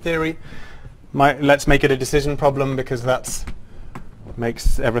complexity theory. Let's make it a decision problem because that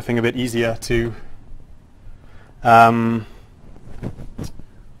makes everything a bit easier to okay,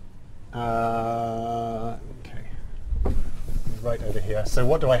 right over here. So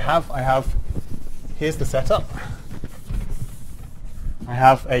what do I have? Here's the setup. I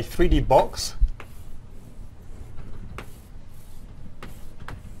have a 3D box.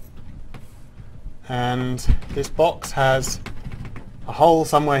 And this box has a hole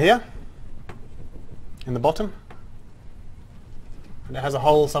somewhere here in the bottom. And it has a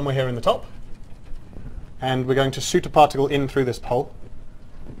hole somewhere here in the top. And we're going to shoot a particle in through this hole.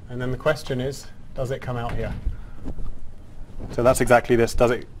 And then the question is, does it come out here? So that's exactly this, does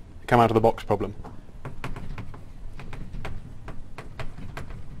it come out of the box problem.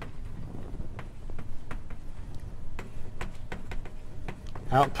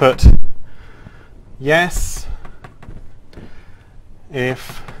 Output, yes,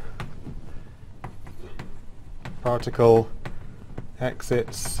 if particle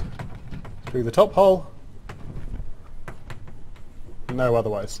exits through the top hole, no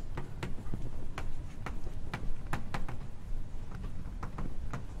otherwise.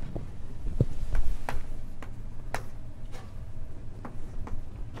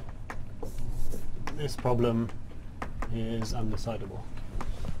 This problem is undecidable.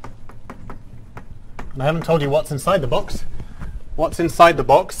 And I haven't told you what's inside the box. What's inside the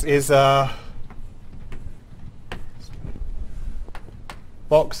box is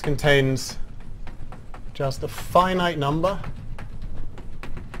box contains just a finite number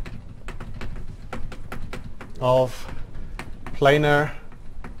of planar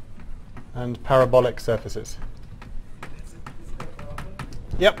and parabolic surfaces.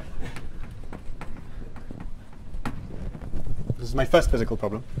 Yep. This is my first physical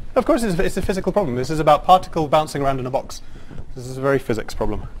problem. Of course it's a physical problem. This is about particle bouncing around in a box. This is a very physics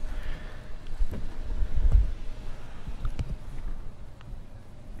problem.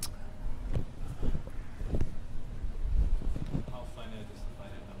 How finite is the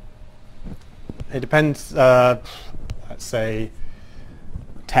finite number? It depends, let's say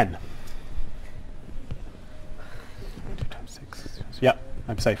 10. 2 times 6. Yeah,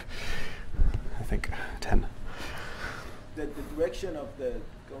 I'm safe. I think 10. The direction of the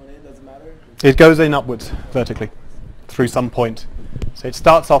going in doesn't matter? It goes in upwards, vertically, through some point. So it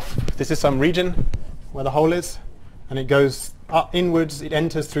starts off, this is some region where the hole is, and it goes up inwards, it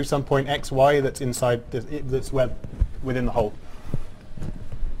enters through some point x, y that's inside, that's within the hole.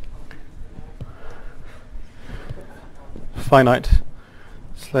 Finite,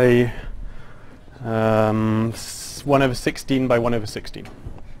 say 1/16 by 1/16.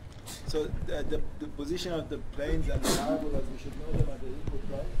 So the position of the planes and the parabolas, we should know them at the input,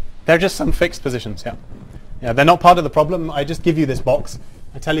 right? They're just some fixed positions, yeah. Yeah, they're not part of the problem. I just give you this box.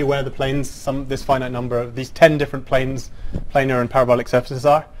 I tell you where the planes, this finite number of these 10 different planes, planar and parabolic surfaces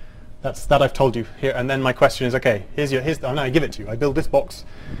are. That I've told you here. And then my question is, okay, I give it to you. I build this box.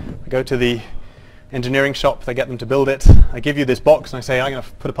 I go to the engineering shop. They get them to build it. I give you this box and I say, I'm going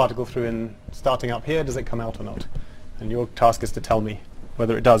to put a particle through in starting up here. Does it come out or not? And your task is to tell me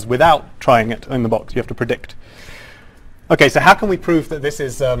whether it does without trying it in the box. You have to predict. Okay, so how can we prove that this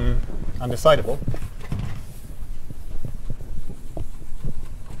is undecidable?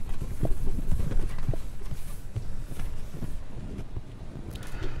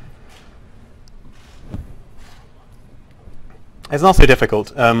 It's not so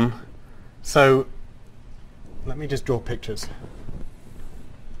difficult. So let me just draw pictures.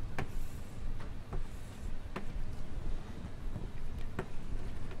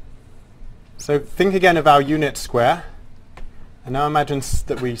 So think again of our unit square. And now imagine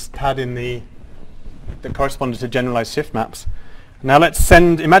that we had in that corresponded to generalized shift maps. Now let's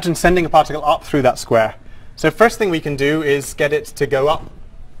imagine sending a particle up through that square. So first thing we can do is get it to go up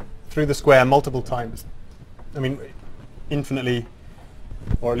through the square multiple times. I mean, infinitely,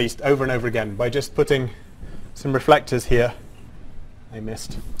 or at least over and over again, by just putting some reflectors here. I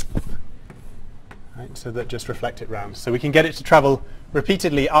missed. Right, so that just reflect it round. So we can get it to travel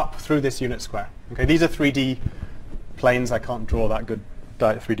repeatedly up through this unit square. Okay, these are 3D planes. I can't draw that good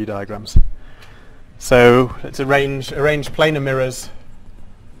 3D diagrams. So let's arrange planar mirrors.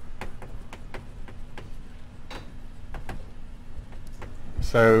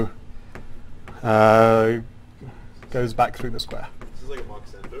 So goes back through the square. This is like a Mach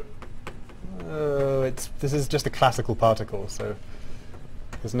center. This is just a classical particle, so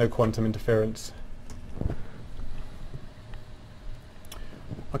there's no quantum interference.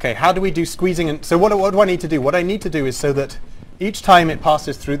 Okay, how do we do squeezing? And so what do I need to do? What I need to do is so that each time it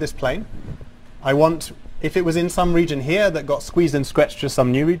passes through this plane, I want, if it was in some region here that got squeezed and stretched to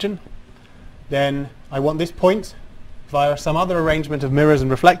some new region, then I want this point, via some other arrangement of mirrors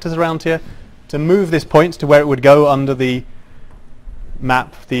and reflectors around here, to move this point to where it would go under the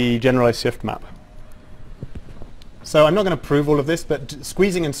map, the generalized shift map. So I'm not going to prove all of this, but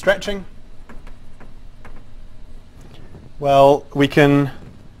squeezing and stretching, well, we can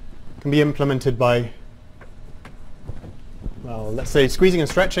be implemented by, well, let's say squeezing and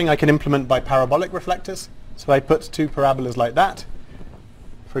stretching I can implement by parabolic reflectors. So I put two parabolas like that,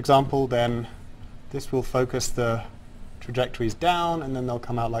 for example, then this will focus the trajectories down, and then they'll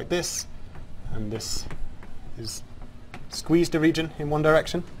come out like this, and this is squeezed a region in one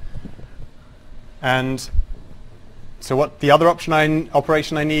direction. And so what the other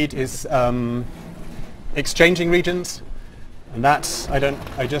operation I need is exchanging regions. And that's,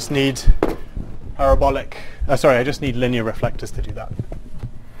 I just need I just need linear reflectors to do that.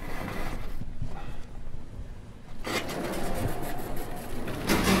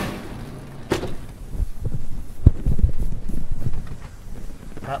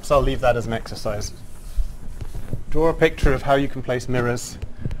 Perhaps I'll leave that as an exercise. Draw a picture of how you can place mirrors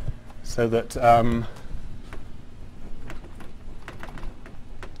so that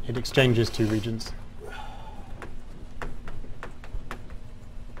it exchanges two regions.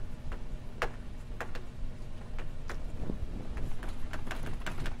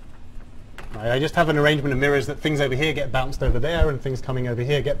 I just have an arrangement of mirrors that things over here get bounced over there and things coming over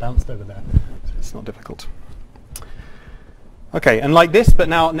here get bounced over there. So it's not difficult. Okay, and like this, but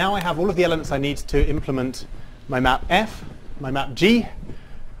now I have all of the elements I need to implement my map F, my map G,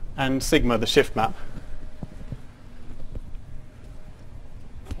 and sigma, the shift map.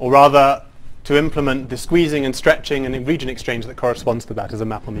 Or rather, to implement the squeezing and stretching and region exchange that corresponds to that as a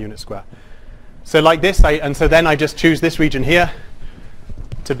map on the unit square. So like this, so then I just choose this region here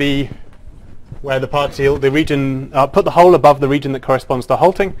to be where the region, put the hole above the region that corresponds to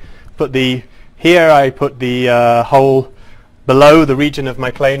halting. Here I put the hole below the region of my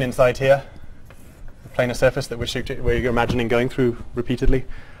plane inside here, the planar surface that where you're imagining going through repeatedly,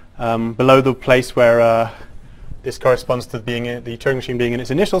 below the place where this corresponds to the Turing machine being in its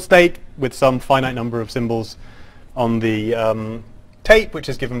initial state with some finite number of symbols on the tape, which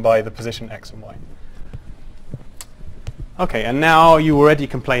is given by the position x and y. Okay, and now you already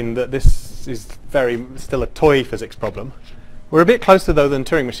complained that this is still a toy physics problem. We're a bit closer though than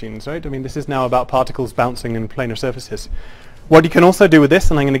Turing machines, right? I mean, this is now about particles bouncing in planar surfaces. What you can also do with this,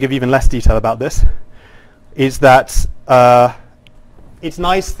 and I'm going to give even less detail about this, is that it's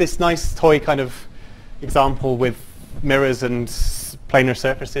nice, this nice toy kind of example with mirrors and planar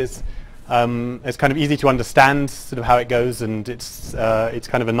surfaces. It's kind of easy to understand sort of how it goes, and it's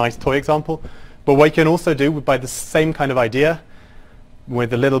kind of a nice toy example. But what you can also do by the same kind of idea,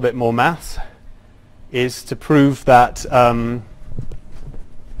 with a little bit more maths, is to prove that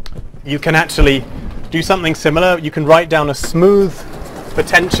you can actually do something similar. You can write down a smooth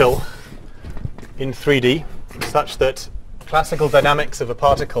potential in 3D such that classical dynamics of a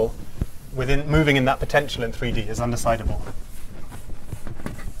particle moving in that potential in 3D is undecidable.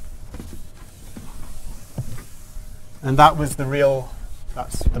 And that was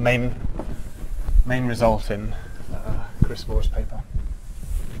that's the main result in Chris Moore's paper.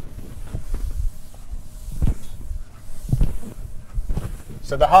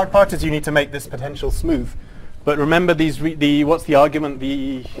 So the hard part is you need to make this potential smooth. But remember what's the argument?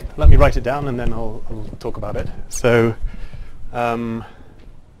 Let me write it down and then I'll talk about it. So by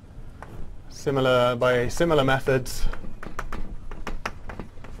similar methods,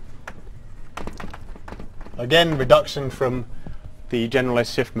 again, reduction from the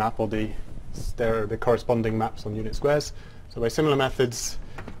generalized shift map or the corresponding maps on unit squares. So by similar methods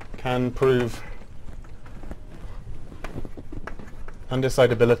can prove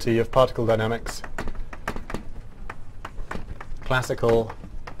undecidability of particle dynamics, classical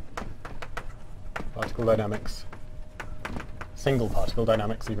particle dynamics, single particle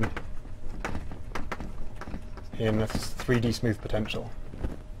dynamics even, in a 3D smooth potential.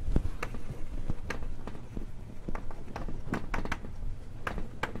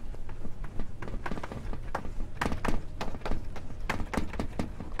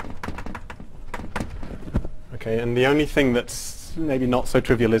 Okay, and the only thing that's maybe not so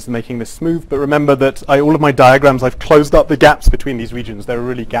trivial is making this smooth, but remember that all of my diagrams, I've closed up the gaps between these regions. There are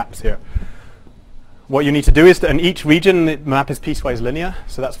really gaps here. what you need to do is, and each region, the map is piecewise linear,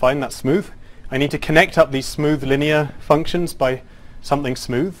 so that's fine, that's smooth. I need to connect up these smooth linear functions by something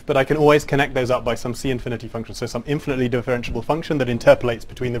smooth, but I can always connect those up by some C infinity function, so some infinitely differentiable function that interpolates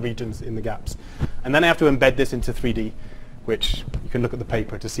between the regions in the gaps. And then I have to embed this into 3D, which you can look at the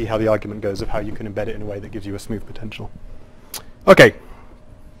paper to see how the argument goes of how you can embed it in a way that gives you a smooth potential. Okay.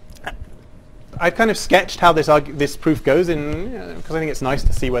 I've kind of sketched how this proof goes because I think it's nice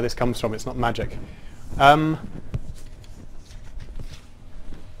to see where this comes from. It's not magic.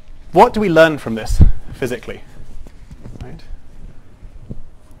 What do we learn from this physically? Right?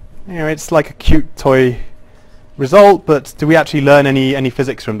 You know, it's like a cute toy result, but do we actually learn any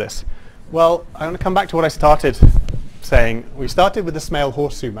physics from this? Well, I want to come back to what I started saying. We started with the Smale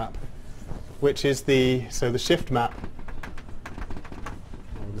horseshoe map, which is the shift map,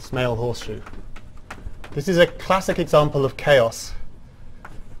 or the Smale horseshoe. This is a classic example of chaos,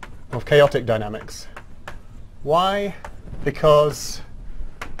 of chaotic dynamics. Why? Because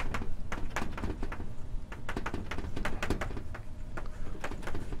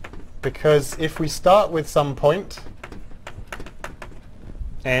if we start with some point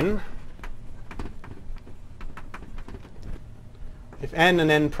n, if n and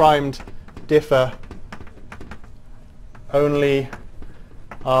n primed differ only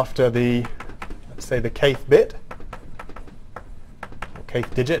after the, let's say, the kth bit, or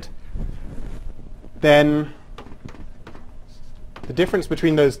kth digit, then the difference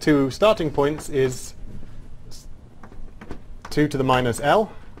between those two starting points is 2 to the minus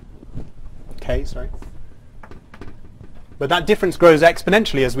L, k, sorry. But that difference grows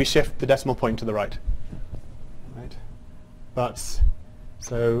exponentially as we shift the decimal point to the right. Right? But,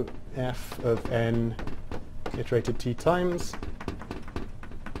 so f of n iterated t times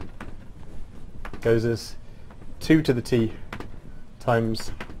goes as 2 to the t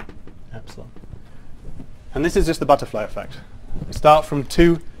times epsilon. And this is just the butterfly effect. We start from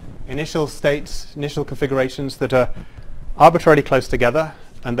two initial states, initial configurations that are arbitrarily close together,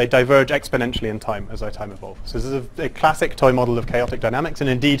 and they diverge exponentially in time as our time evolves. So this is a classic toy model of chaotic dynamics, and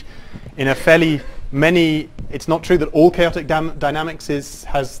indeed, in a fairly many, it's not true that all chaotic dynamics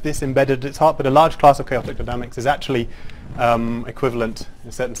has this embedded at its heart, but a large class of chaotic dynamics is actually equivalent, in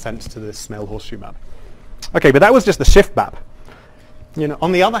a certain sense, to this Smale horseshoe map. Okay, but that was just the shift map. You know,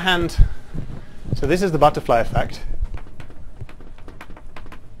 on the other hand, so this is the butterfly effect.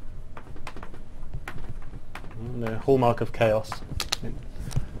 The hallmark of chaos.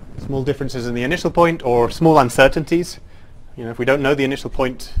 Small differences in the initial point or small uncertainties. You know, if we don't know the initial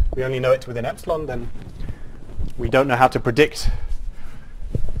point, we only know it within epsilon, then we don't know how to predict.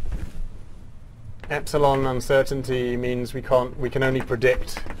 Epsilon uncertainty means we can only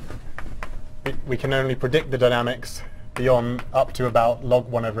predict the dynamics beyond up to about log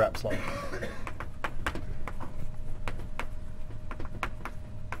 1 over epsilon.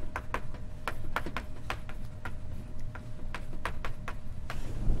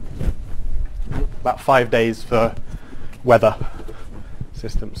 About 5 days for weather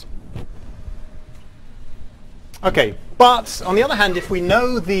systems. Okay, but on the other hand, if we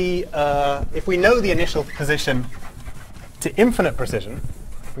know the initial position to infinite precision,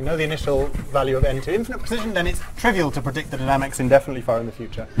 if we know the initial value of n to infinite precision, then it's trivial to predict the dynamics indefinitely far in the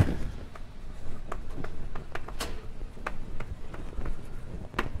future.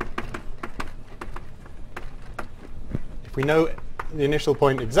 If we know the initial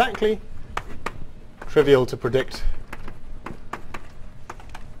point exactly, trivial to predict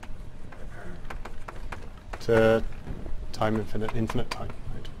to time infinite time.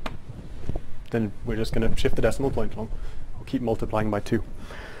 Right? Then we're just going to shift the decimal point along. We'll keep multiplying by 2.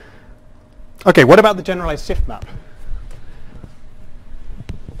 Okay, what about the generalized shift map?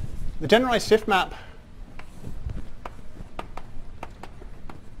 The generalized shift map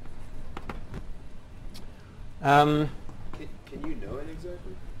Can you know it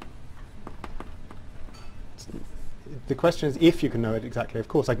exactly? The question is if you can know it exactly. Of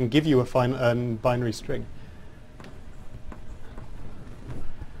course, I can give you a binary string.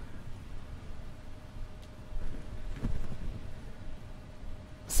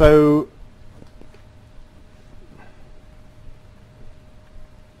 So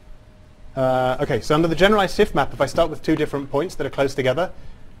okay, so under the generalized shift map, if I start with two different points that are close together,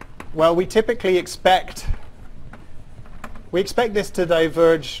 well, we typically expect this to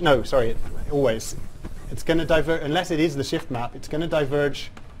diverge. No, sorry, always. It's going to diverge, unless it is the shift map, it's going to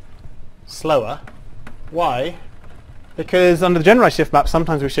diverge slower. Why? Because under the generalized shift map,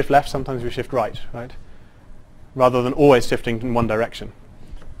 sometimes we shift left, sometimes we shift right, rather than always shifting in one direction.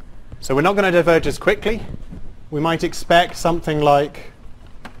 So we're not going to diverge as quickly. We might expect something like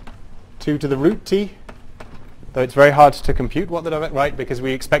 2 to the root t though it's very hard to compute what the divergence, right, because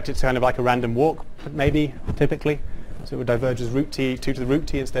we expect it to kind of like a random walk, maybe, typically. So it would diverge as root t, 2 to the root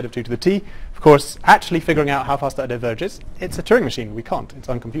t instead of 2 to the t. Of course, actually figuring out how fast that diverges, it's a Turing machine. We can't. It's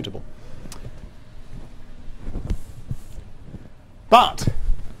uncomputable. But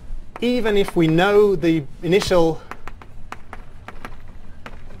even if we know the initial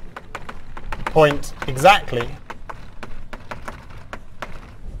point exactly,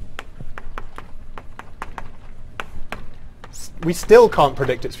 we still can't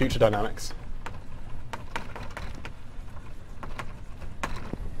predict its future dynamics.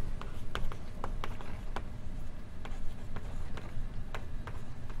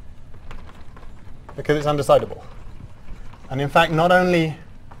 Because it's undecidable. And in fact, not only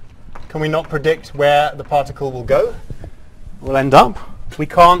can we not predict where the particle will go, will end up, we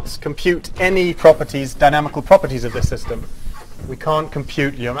can't compute any properties, dynamical properties of this system. We can't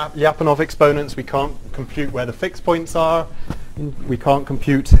compute Lyapunov exponents, we can't compute where the fixed points are, we can't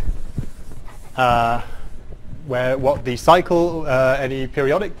compute what the cycle, any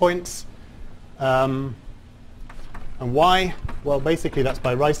periodic points. And why? Well, basically that's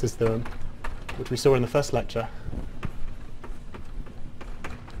by Rice's theorem, which we saw in the first lecture.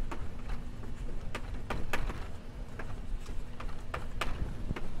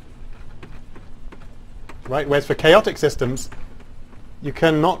 Right? Whereas for chaotic systems, you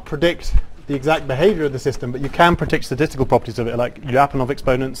cannot predict the exact behavior of the system, but you can predict statistical properties of it, like Lyapunov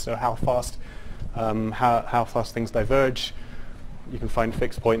exponents, so how fast things diverge. You can find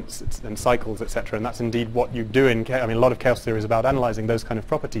fixed points and cycles, etc. And that's indeed what you do in a lot of chaos theory is about analyzing those kind of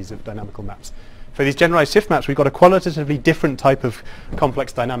properties of dynamical maps. For these generalized shift maps, we've got a qualitatively different type of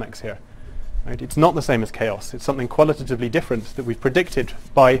complex dynamics here. Right? It's not the same as chaos. It's something qualitatively different that we've predicted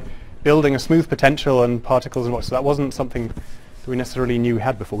by building a smooth potential and particles and what. So that wasn't something that we necessarily knew we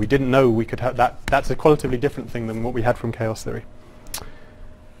had before. We didn't know we could have that. That's a qualitatively different thing than what we had from chaos theory.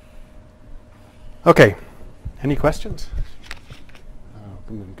 Okay. Any questions? Oh,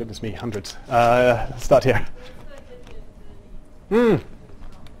 goodness me, hundreds. Let's start here.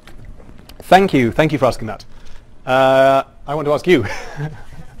 Thank you. Thank you for asking that. I want to ask you.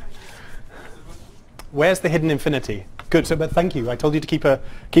 Where's the hidden infinity? Good, but thank you. I told you to keep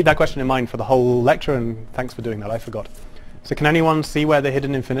that question in mind for the whole lecture, and thanks for doing that. I forgot. So can anyone see where the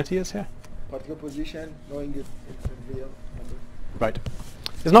hidden infinity is here? Particle position, knowing if it's a real number. Right.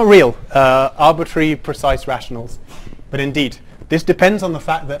 It's not real, arbitrary, precise rationals. But indeed, this depends on the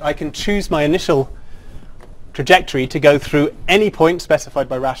fact that I can choose my initial trajectory to go through any point specified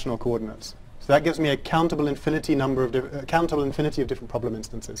by rational coordinates. So that gives me a countable infinity of different problem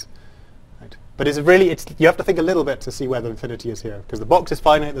instances. Right. But you have to think a little bit to see where the infinity is here, because the box is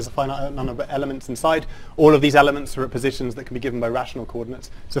finite, there's a finite number of elements inside. All of these elements are at positions that can be given by rational coordinates.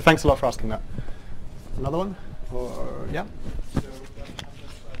 So thanks a lot for asking that. Another one? Or, yeah? So does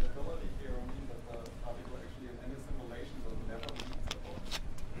undecidability theorem mean that the particle actually in any simulation will never leave the box?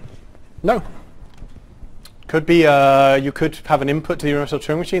 No. Could be, you could have an input to the universal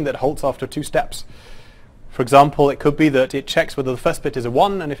Turing machine that halts after 2 steps. For example, it could be that it checks whether the first bit is a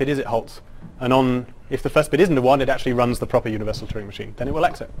 1, and if it is, it halts. And if the first bit isn't a 1, it actually runs the proper universal Turing machine. Then it will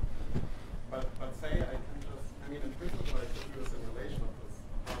exit. But say I can just, in principle I could do a simulation of this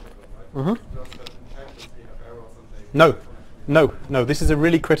particle, right? Just that in practice we have errors and they... No. This is a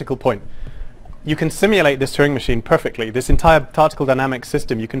really critical point. You can simulate this Turing machine perfectly. This entire particle dynamics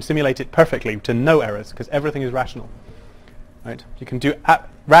system, you can simulate it perfectly to no errors, because everything is rational. Right? You can do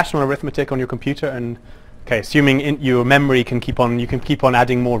rational arithmetic on your computer, and assuming your memory you can keep on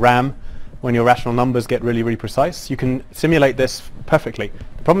adding more RAM when your rational numbers get really, really precise. You can simulate this perfectly.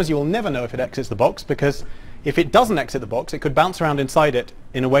 The problem is you will never know if it exits the box, because if it doesn't exit the box, it could bounce around inside it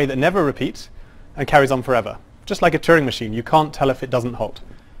in a way that never repeats and carries on forever. Just like a Turing machine, you can't tell if it doesn't halt.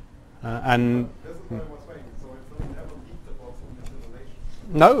 This is what I was saying, so it will never leave the box in the simulation.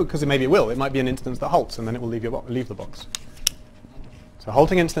 No, because maybe it will. It might be an instance that halts, and then it will leave the box. So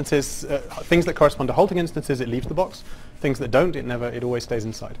halting instances, things that correspond to halting instances, it leaves the box. Things that don't, it always stays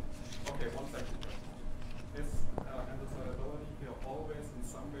inside. Okay, one second. Is undecidability here always in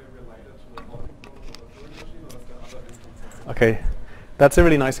some way related to the halting problem of the Turing machine, or is there other instances? Okay, that's a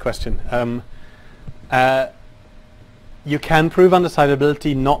really nice question. You can prove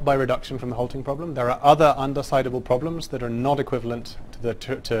undecidability not by reduction from the halting problem. There are other undecidable problems that are not equivalent to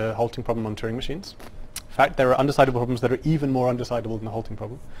the halting problem on Turing machines. In fact, there are undecidable problems that are even more undecidable than the halting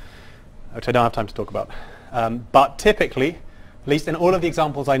problem, which I don't have time to talk about. But typically, at least in all of the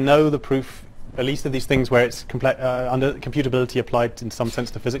examples, I know the proof, at least of these things where it's under computability applied in some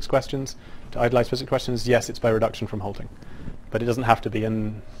sense to physics questions, to idealized physics questions, yes, it's by reduction from halting. But it doesn't have to be,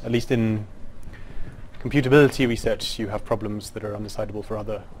 at least in computability research, you have problems that are undecidable for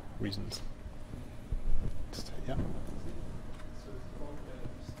other reasons. Yeah.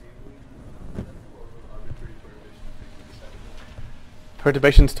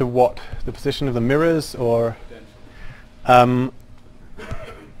 Perturbations to what? The position of the mirrors, or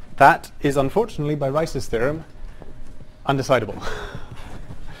that is unfortunately, by Rice's theorem, undecidable.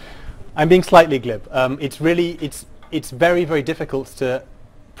 I'm being slightly glib. It's very, very difficult to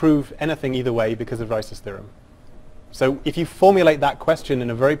prove anything either way because of Rice's theorem. So if you formulate that question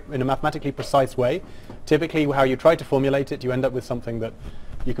in a mathematically precise way, typically how you try to formulate it, you end up with something that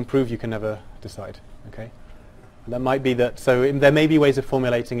you can prove you can never decide. Okay, and that might be that. So there may be ways of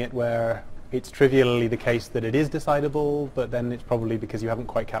formulating it where it's trivially the case that it is decidable, but then it's probably because you haven't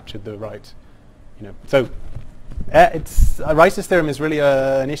quite captured the right, So Rice's theorem is really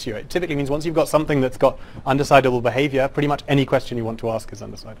an issue. It typically means once you've got something that's got undecidable behavior, pretty much any question you want to ask is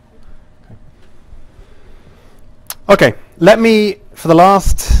undecidable. Okay, let me, for the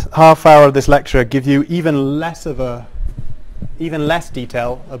last half hour of this lecture, give you even less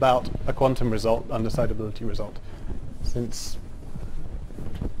detail about a quantum result, undecidability result, since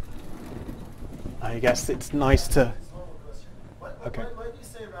I guess it's nice to. Okay. Why do you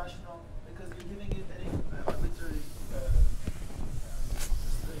say rational? Because you're giving it any arbitrary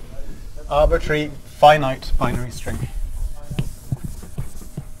string, right? Arbitrary, finite binary string.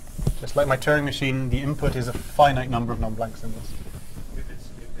 Just like my Turing machine, the input is a finite number of non-blank symbols. If it's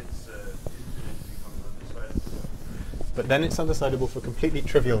infinite, it becomes undecidable. But then it's undecidable for completely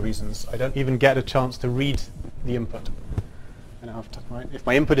trivial reasons. I don't even get a chance to read the input. I don't have to, right? If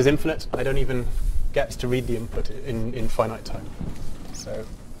my input is infinite, I don't even get to read the input in finite time. So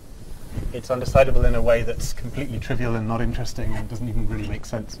it's undecidable in a way that's completely trivial and not interesting and doesn't even really make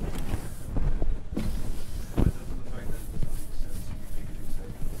sense.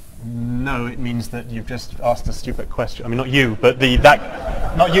 No, it means that you've just asked a stupid question. I mean, not you, but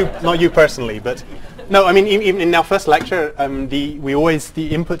not you personally, but no. I mean, even in our first lecture, the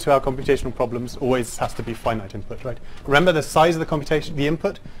input to our computational problems always has to be finite input, right? Remember the size of the computation, the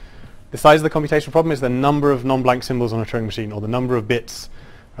input. The size of the computational problem is the number of non-blank symbols on a Turing machine, or the number of bits,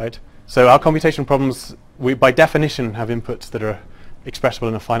 right? So our computational problems, by definition, have inputs that are expressible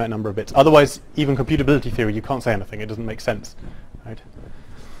in a finite number of bits. Otherwise, even computability theory, you can't say anything. It doesn't make sense, right?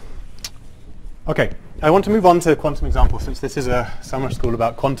 Okay, I want to move on to quantum examples, since this is a summer school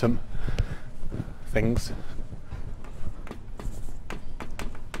about quantum things.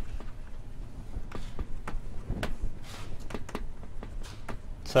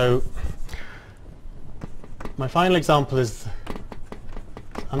 So my final example is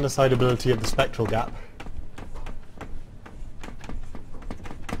undecidability of the spectral gap.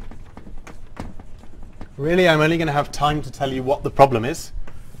 Really, I'm only going to have time to tell you what the problem is,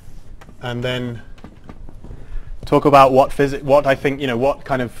 and then talk about what I think, what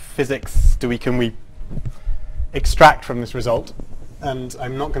kind of physics can we extract from this result. And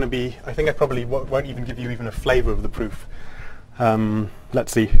I'm not going to be, I think I probably won't even give you even a flavor of the proof.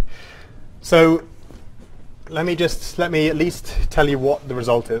 Let's see. So let me at least tell you what the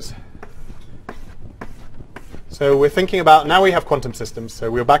result is. So we're thinking about, now we have quantum systems, so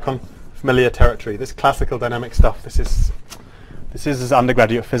we're back on familiar territory. This classical dynamic stuff, this is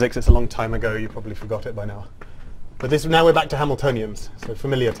undergraduate physics. It's a long time ago. You probably forgot it by now. But now we're back to Hamiltonians, so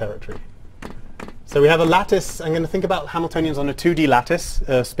familiar territory. So we have a lattice. I'm going to think about Hamiltonians on a 2D lattice,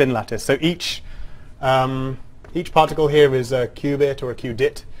 spin lattice. So each particle here is a qubit or a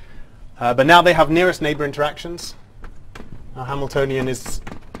qubit. But now they have nearest neighbor interactions. Our Hamiltonian is,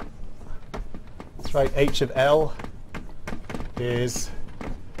 that's right, h of L is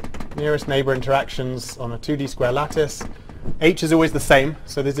nearest neighbor interactions on a 2D square lattice. H is always the same,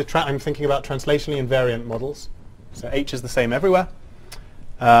 so I'm thinking about translationally invariant models. So H is the same everywhere,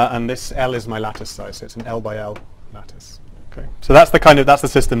 and this L is my lattice size, so it's an L by L lattice. Okay, so that's the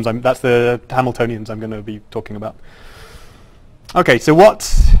systems. That's the Hamiltonians I'm going to be talking about. Okay, so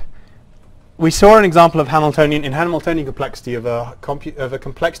we saw an example of Hamiltonian complexity of a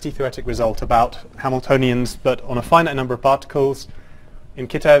complexity theoretic result about Hamiltonians, but on a finite number of particles. In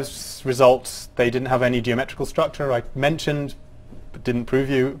Kitev's results, they didn't have any geometrical structure. I mentioned, but didn't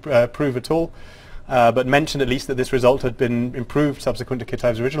prove at all, but mentioned at least that this result had been improved subsequent to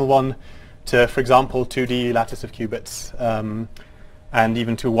Kitev's original one to, for example, 2D lattice of qubits, and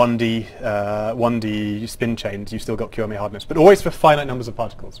even to 1D spin chains. You still got QMA hardness, but always for finite numbers of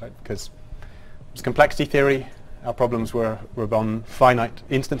particles, right? Because it's complexity theory. Our problems were on finite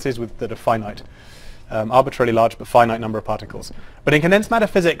instances that are finite. Arbitrarily large but finite number of particles. But in condensed matter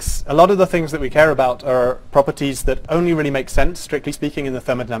physics, a lot of the things that we care about are properties that only really make sense, strictly speaking, in the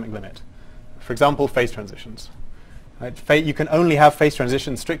thermodynamic limit. For example, phase transitions. Right? You can only have phase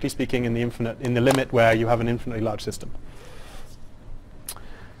transitions, strictly speaking, in the limit where you have an infinitely large system.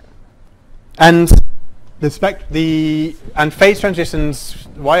 And phase transitions.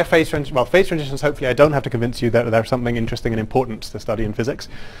 Why are phase transitions? Well, phase transitions. Hopefully, I don't have to convince you that they're something interesting and important to study in physics.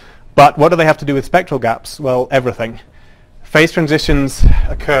 But what do they have to do with spectral gaps? Well, everything. Phase transitions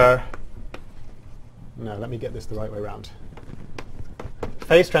occur. No, let me get this the right way around.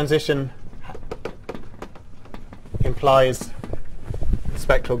 Phase transition implies the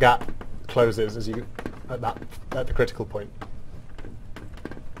spectral gap closes as you at the critical point.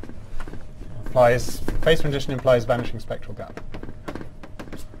 Phase transition implies vanishing spectral gap.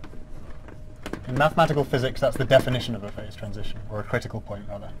 In mathematical physics, that's the definition of a phase transition, or a critical point,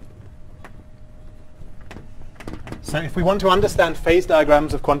 rather. So if we want to understand phase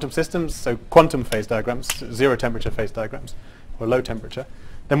diagrams of quantum systems, so quantum phase diagrams, zero temperature phase diagrams, or low temperature,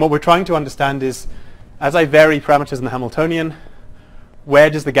 then what we're trying to understand is, as I vary parameters in the Hamiltonian, where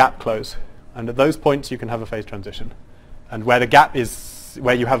does the gap close? And at those points, you can have a phase transition. And where the gap is,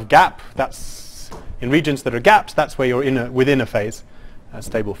 where you have gap, that's in regions that are gapped, that's where you're within a phase, a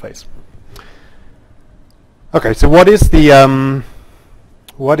stable phase. Okay, so what is the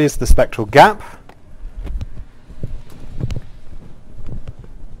spectral gap?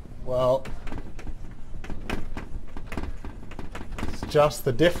 Well, it's just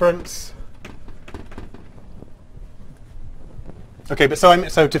the difference. Okay, but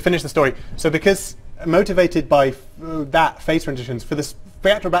so to finish the story, so because motivated by that phase transitions for this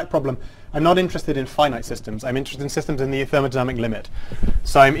reactor back problem, I'm not interested in finite systems. I'm interested in systems in the thermodynamic limit.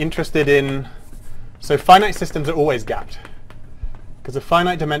 So I'm interested in, so finite systems are always gapped, because a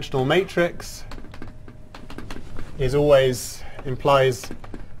finite dimensional matrix is always implies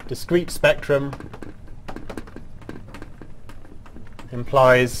discrete spectrum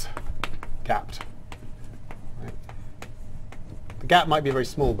implies gapped. Right. The gap might be very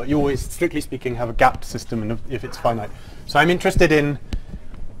small, but you always, strictly speaking, have a gapped system if it's finite. So I'm interested in,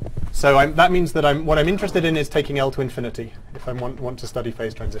 that means that what I'm interested in is taking L to infinity if I want to study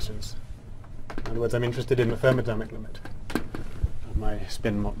phase transitions. In other words, I'm interested in the thermodynamic limit of my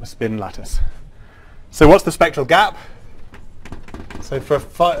spin lattice. So what's the spectral gap? So for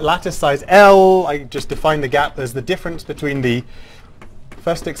a lattice size L, I just define the gap as the difference between the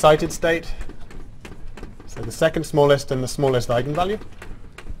first excited state, so the second smallest and the smallest eigenvalue.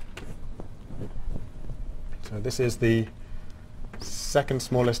 So this is the second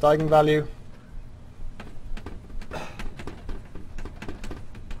smallest eigenvalue.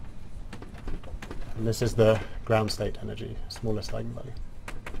 And this is the ground state energy, smallest eigenvalue.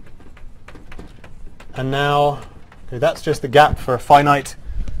 And now, okay, that's just the gap for a finite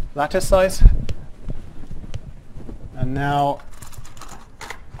lattice size. And now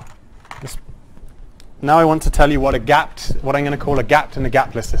I want to tell you what I'm going to call a gapped and a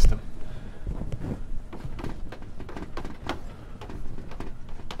gapless system.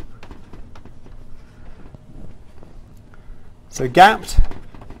 So gapped,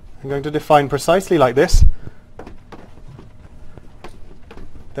 I'm going to define precisely like this.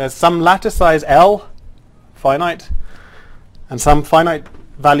 There's some lattice size L, finite, and some finite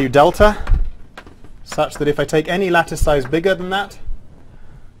value delta, such that if I take any lattice size bigger than that,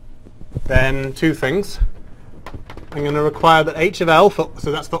 then two things. I'm going to require that h of L,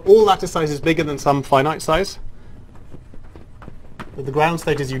 so that's for all lattice sizes bigger than some finite size, that the ground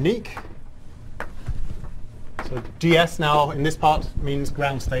state is unique. So gs now in this part means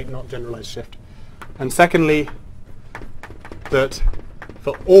ground state, not generalized shift. And secondly, that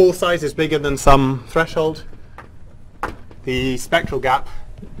for all sizes bigger than some threshold, the spectral gap,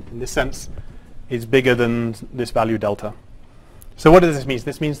 in this sense, is bigger than this value delta. So what does this mean?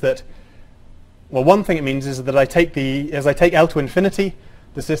 This means that, well, one thing it means is that as I take L to infinity,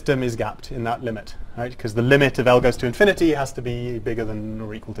 the system is gapped in that limit, right? Because the limit of L goes to infinity has to be bigger than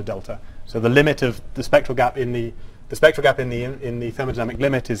or equal to delta. So the limit of the spectral gap in the thermodynamic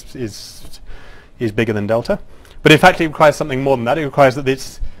limit is bigger than delta. But in fact, it requires something more than that. It requires that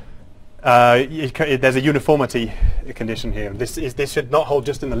there's a uniformity condition here. This should not hold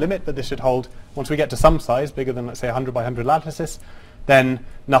just in the limit, but this should hold once we get to some size bigger than, let's say, 100 by 100 lattices. Then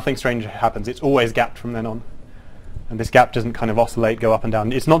nothing strange happens. It's always gapped from then on. And this gap doesn't kind of oscillate, go up and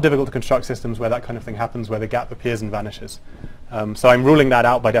down. It's not difficult to construct systems where that kind of thing happens, where the gap appears and vanishes. So I'm ruling that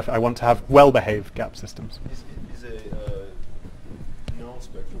out by I want to have well-behaved gap systems. Is a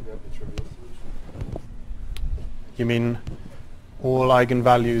non-spectral gap a trivial solution? You mean all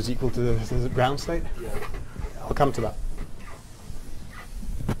eigenvalues equal to the ground state? Yeah. I'll come to that.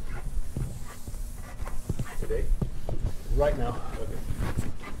 Today? Right now. Okay.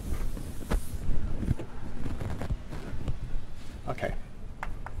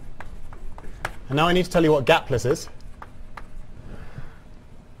 And now I need to tell you what gapless is.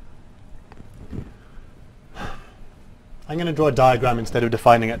 I'm going to draw a diagram instead of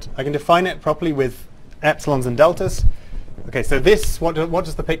defining it. I can define it properly with epsilons and deltas. Okay, so this, what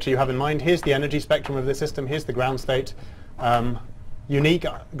is the picture you have in mind? Here's the energy spectrum of the system. Here's the ground state. Unique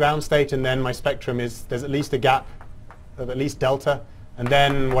ground state, and then my spectrum is, there's at least a gap of at least delta, and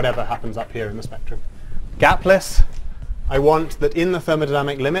then whatever happens up here in the spectrum. Gapless, I want that in the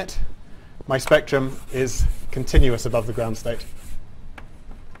thermodynamic limit, my spectrum is continuous above the ground state.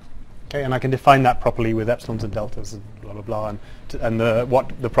 Okay, and I can define that properly with epsilons and deltas and blah blah blah, and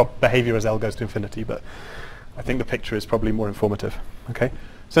what the behavior as L goes to infinity. But I think the picture is probably more informative. Okay,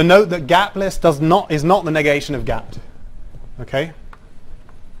 so note that gapless is not the negation of gapped. Okay,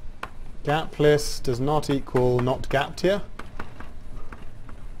 gapless does not equal not gapped here.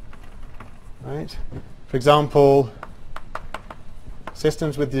 Right. For example,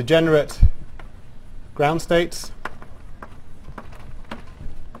 systems with degenerate ground states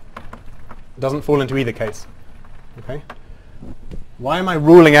doesn't fall into either case. Okay. Why am I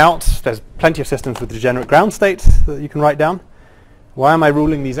ruling out? There's plenty of systems with degenerate ground states that you can write down. Why am I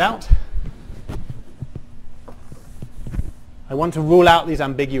ruling these out? I want to rule out these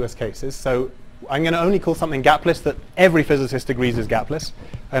ambiguous cases. So I'm going to only call something gapless that every physicist agrees is gapless,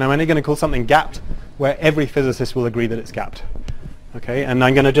 and I'm only going to call something gapped where every physicist will agree that it's gapped. Okay, and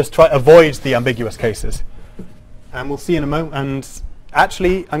I'm going to just try to avoid the ambiguous cases. And we'll see in a moment. And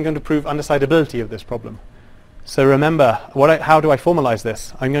actually, I'm going to prove undecidability of this problem. So remember, how do I formalize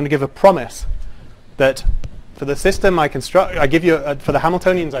this? I'm going to give a promise that for the system I construct, I give you, for the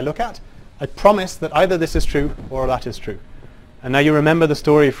Hamiltonians I look at, I promise that either this is true or that is true. And now you remember the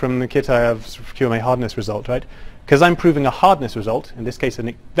story from the Kitayev's QMA hardness result, right? Because I'm proving a hardness result, in this case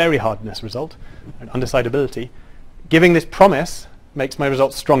a very hardness result, an undecidability, giving this promise makes my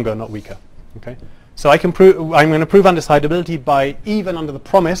results stronger, not weaker. Okay? So I'm going to prove undecidability by even under the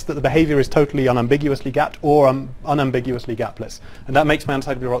promise that the behavior is totally unambiguously gapped or unambiguously gapless. And that makes my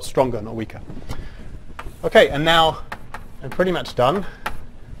undecidability result stronger, not weaker. Okay, and now I'm pretty much done.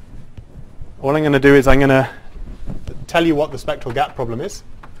 All I'm going to do is I'm going to tell you what the spectral gap problem is.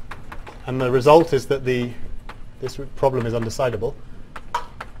 And the result is that this problem is undecidable.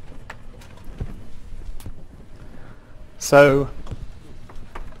 So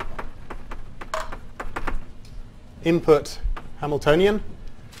input Hamiltonian.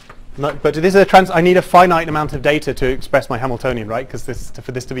 But this is I need a finite amount of data to express my Hamiltonian, right? Because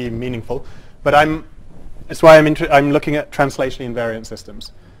for this to be meaningful. But that's why I'm looking at translationally invariant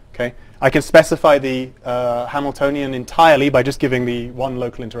systems. Okay, I can specify the Hamiltonian entirely by just giving the one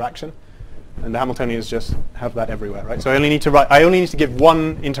local interaction, and the Hamiltonians just have that everywhere, right? So I only need to give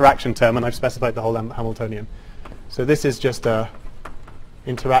one interaction term, and I've specified the whole Hamiltonian. So this is just a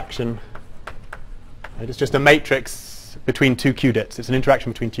interaction. It's just a matrix between two qubits. It's an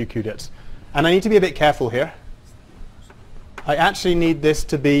interaction between two qubits. And I need to be a bit careful here. I actually need this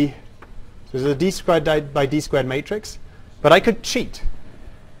to be, so this is a d squared by d squared matrix, but I could cheat.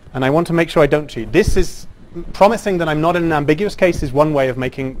 And I want to make sure I don't cheat. This is promising that I'm not in an ambiguous case is one way of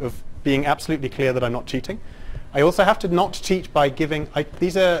being absolutely clear that I'm not cheating. I also have to not cheat by giving,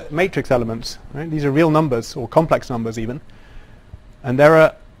 these are matrix elements, right? These are real numbers or complex numbers even. And there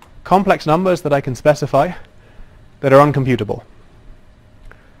are complex numbers that I can specify that are uncomputable.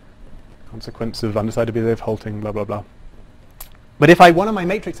 Consequence of undecidability of halting, blah, blah, blah. But if one of my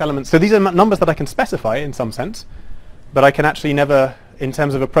matrix elements, so these are numbers that I can specify in some sense, but I can actually never, in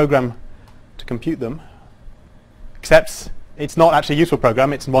terms of a program to compute them, except it's not actually a useful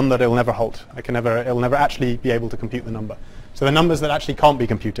program, it's one that it'll never halt. It'll never actually be able to compute the number. So the numbers that actually can't be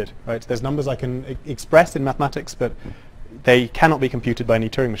computed, right? There's numbers I can express in mathematics, but they cannot be computed by any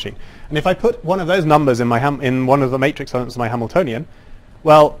Turing machine. And if I put one of those numbers in one of the matrix elements of my Hamiltonian,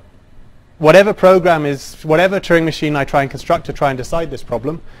 well, whatever Turing machine I try and construct to try and decide this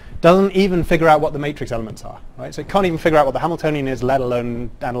problem doesn't even figure out what the matrix elements are, right? So it can't even figure out what the Hamiltonian is, let alone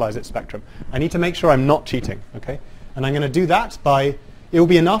analyze its spectrum. I need to make sure I'm not cheating, okay? And I'm going to do that by, it will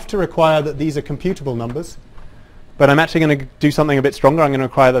be enough to require that these are computable numbers, but I'm actually going to do something a bit stronger. I'm going to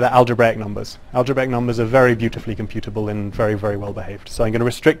require that they're algebraic numbers. Algebraic numbers are very beautifully computable and very, very well behaved. So I'm going to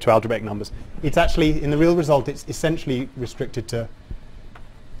restrict to algebraic numbers. It's actually, in the real result, it's essentially restricted to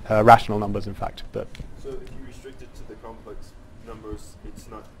rational numbers, in fact. But so if you restrict it to the complex numbers, it's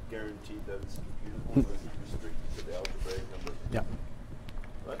not guaranteed that it's computable, but it's restricted to the algebraic numbers. Yeah.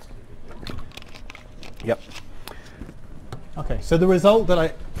 That's Yep. Okay, so the result that I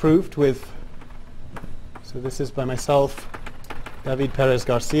proved with, so this is by myself, David Perez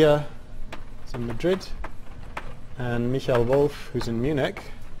Garcia, who's in Madrid, and Michael Wolf, who's in Munich,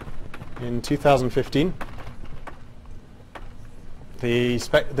 in 2015.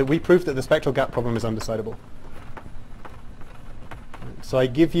 That we proved that the spectral gap problem is undecidable. So I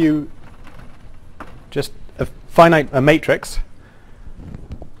give you just a matrix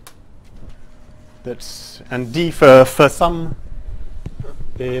that's, and D for some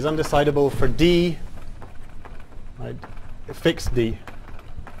is undecidable for D, right? A fixed D.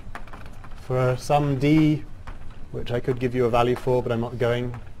 For some D, which I could give you a value for, but I'm not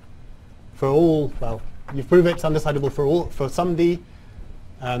going. For all, well, you prove it's undecidable for some D,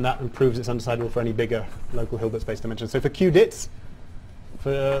 and that proves it's undecidable for any bigger local Hilbert space dimension. So for Qdits,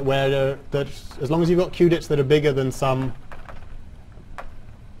 as long as you've got Qdits that are bigger than some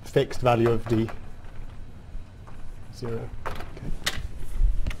fixed value of D, 0. Okay.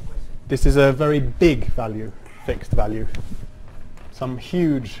 This is a very big value, fixed value, some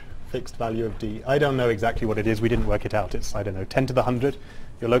huge fixed value of D. I don't know exactly what it is. We didn't work it out. It's, I don't know, 10 to the 100.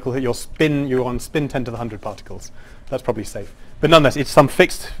 You're on spin 10 to the 100 particles. That's probably safe. But nonetheless, it's some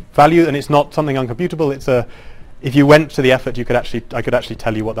fixed value, and it's not something uncomputable. It's a, if you went to the effort, I could actually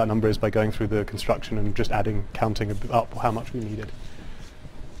tell you what that number is by going through the construction and just counting up how much we needed.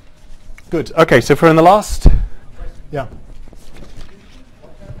 Good. Okay, so for in the last, yeah.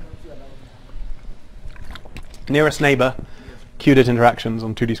 Nearest neighbor, Cubitt interactions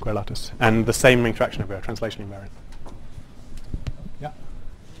on 2D square lattice, and the same interaction invariant, translation invariant. Yeah.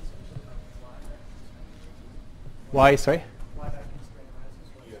 Why? Sorry.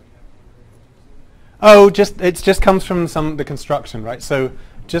 Oh, it just comes from the construction, right? So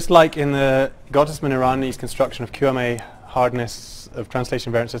just like in the Gottesman-Irani's construction of QMA hardness of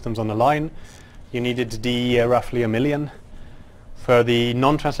translation invariant systems on the line, you needed D roughly 1 million. For the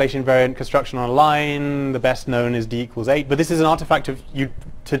non-translation invariant construction on a line, the best known is D equals 8. But this is an artifact of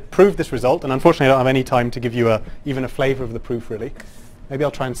to prove this result, and unfortunately I don't have any time to give you even a flavor of the proof, really. Maybe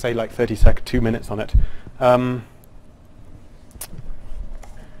I'll try and say like 2 minutes on it.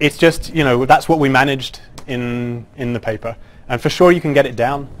 It's just, that's what we managed in the paper. And for sure you can get it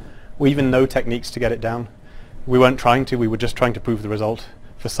down. We even know techniques to get it down. We weren't trying to, we were just trying to prove the result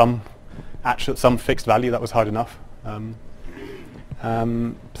for some fixed value. That was hard enough.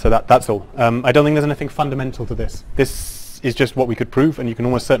 So that's all. I don't think there's anything fundamental to this. This is just what we could prove, and you can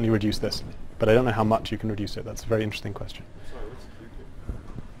almost certainly reduce this. But I don't know how much you can reduce it. That's a very interesting question. Sorry, what's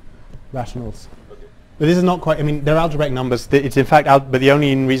the Rationals. Okay. But this is not quite, they're algebraic numbers. It's in fact, but the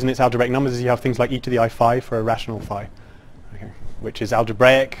only reason it's algebraic numbers is you have things like e to the I phi for a rational phi, okay, which is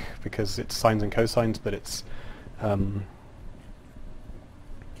algebraic because it's sines and cosines, but it's...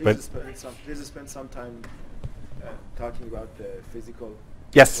 Please spend some time talking about the physical...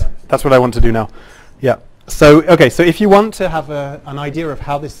 Yes, that's what I want to do now. Yeah. So, okay, so if you want to have an idea of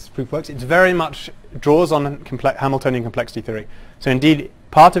how this proof works, it very much draws on Hamiltonian complexity theory. So indeed,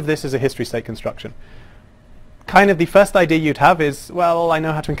 part of this is a history state construction. Kind of the first idea you'd have is, well, I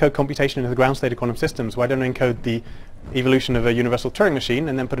know how to encode computation into the ground state of quantum systems. Why don't I encode the evolution of a universal Turing machine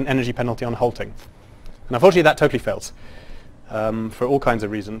and then put an energy penalty on halting? And unfortunately, that totally fails for all kinds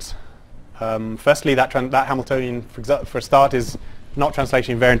of reasons. Firstly, that Hamiltonian, for a start, is not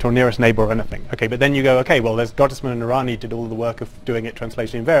translation invariant or nearest neighbor or anything. Okay, but then you go, okay, well, there's Gottesman and Irani did all the work of doing it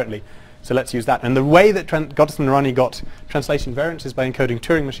translation invariantly. So let's use that. And the way that Gottesman and Irani got translation invariance is by encoding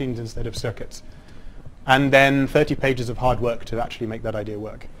Turing machines instead of circuits. And then 30 pages of hard work to actually make that idea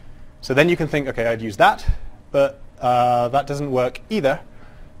work. So then you can think, okay, I'd use that, but that doesn't work either,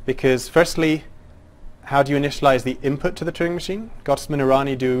 because firstly, how do you initialize the input to the Turing machine? Gottesman and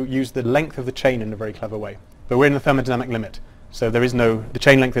Irani use the length of the chain in a very clever way. But we're in the thermodynamic limit. So there is the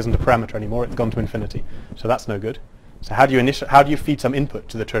chain length isn't a parameter anymore, it's gone to infinity. So that's no good. So how do you feed some input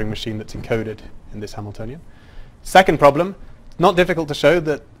to the Turing machine that's encoded in this Hamiltonian? Second problem, not difficult to show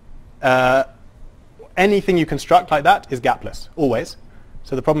that anything you construct like that is gapless, always.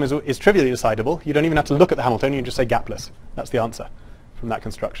 So the problem is trivially decidable. You don't even have to look at the Hamiltonian, you just say gapless. That's the answer from that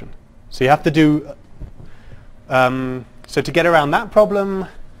construction. So you have to do, so to get around that problem,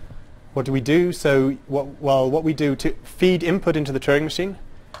 what do we do? So what we do to feed input into the Turing machine,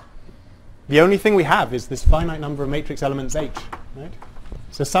 the only thing we have is this finite number of matrix elements H, right?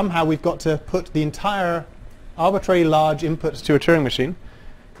 So somehow we've got to put the entire arbitrary large inputs to a Turing machine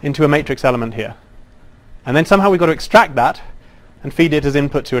into a matrix element here. And then somehow we've got to extract that and feed it as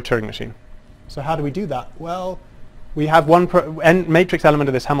input to a Turing machine. So how do we do that? Well, we have one matrix element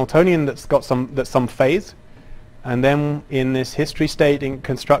of this Hamiltonian that's got some phase. And then in this history state in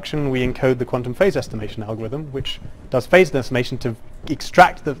construction, we encode the quantum phase estimation algorithm, which does phase estimation to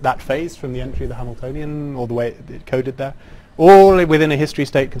extract that phase from the entry of the Hamiltonian, all the way it coded there, all within a history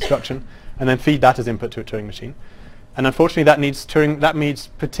state construction, and then feed that as input to a Turing machine. And unfortunately, that needs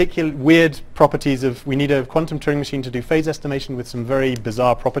particular weird properties of. We need a quantum Turing machine to do phase estimation with some very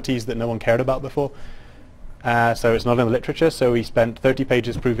bizarre properties that no one cared about before. So it's not in the literature. So we spent 30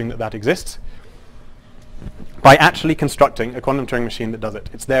 pages proving that that exists by actually constructing a quantum Turing machine that does it.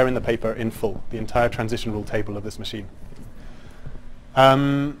 It's there in the paper in full, the entire transition rule table of this machine.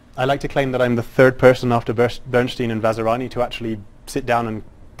 I like to claim that I'm the third person after Bernstein and Vazirani to actually sit down and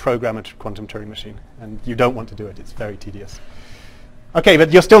program a quantum Turing machine, and you don't want to do it. It's very tedious. Okay,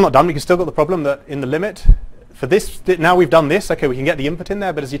 but you're still not done. We've still got the problem that in the limit, for this, now we've done this, okay, we can get the input in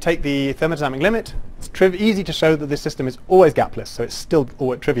there, but as you take the thermodynamic limit, it's easy to show that this system is always gapless, so it's still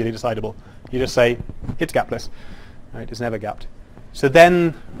trivially decidable. You just say, it's gapless. Right, it's never gapped. So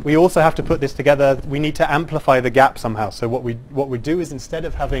then we also have to put this together. We need to amplify the gap somehow. So what we do is instead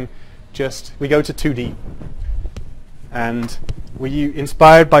of having we go to 2D. And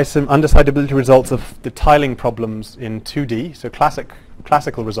inspired by some undecidability results of the tiling problems in 2D, so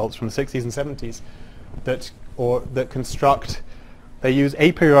classical results from the 60s and 70s, that construct, they use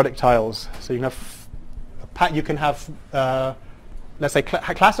aperiodic tiles. So you can have let's say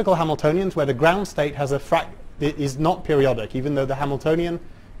classical Hamiltonians where the ground state has is not periodic, even though the Hamiltonian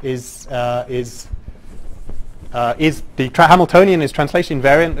Hamiltonian is translation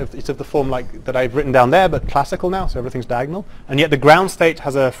invariant. It's of the form like that I've written down there, but classical now, so everything's diagonal. And yet the ground state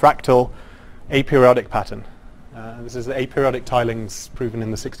has a fractal aperiodic pattern. This is the aperiodic tilings proven in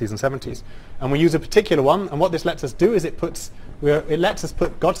the 60s and 70s. And we use a particular one, and what this lets us do is it lets us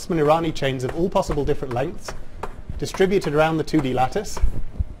put Gottesman-Irani chains of all possible different lengths distributed around the 2D lattice.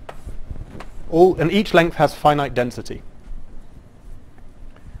 And each length has finite density.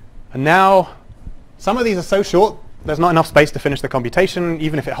 And now, some of these are so short, there's not enough space to finish the computation.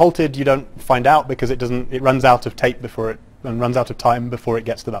 Even if it halted, you don't find out because it runs out of tape and runs out of time before it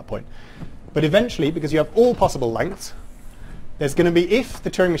gets to that point. But eventually, because you have all possible lengths, there's going to be, if the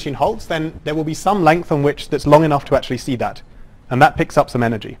Turing machine halts, then there will be some length on which that's long enough to actually see that. And that picks up some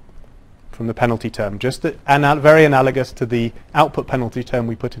energy from the penalty term, very analogous to the output penalty term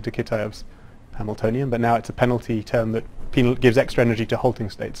we put into Kitaev's Hamiltonian, but now it's a penalty term that gives extra energy to halting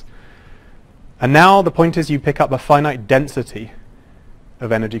states. And now the point is you pick up a finite density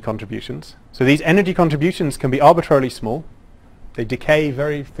of energy contributions. So these energy contributions can be arbitrarily small. They decay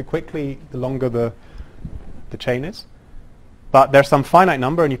very quickly the longer the chain is. But there's some finite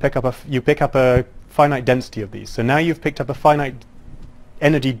number, and you pick up a finite density of these. So now you've picked up a finite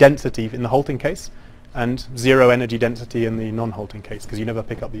energy density in the halting case, and zero energy density in the non-halting case, because you never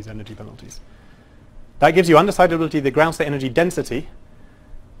pick up these energy penalties. That gives you undecidability of the ground state energy density,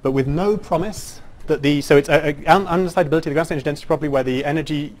 but with no promise that so it's undecidability of the ground state energy density property where the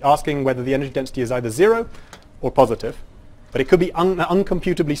energy, asking whether the energy density is either 0 or positive, but it could be an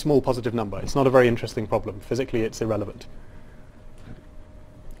uncomputably small positive number. It's not a very interesting problem. Physically, it's irrelevant.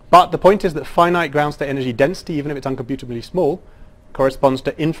 But the point is that finite ground state energy density, even if it's uncomputably small, corresponds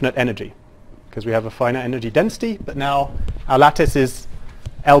to infinite energy, because we have a finite energy density, but now our lattice is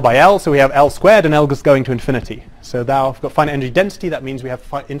L by L, so we have L squared, and L is going to infinity. So now if we've got finite energy density, that means we have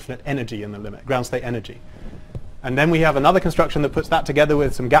infinite energy in the limit, ground state energy. And then we have another construction that puts that together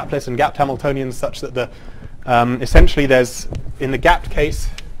with some gapless and gapped Hamiltonians such that essentially there's, in the gapped case,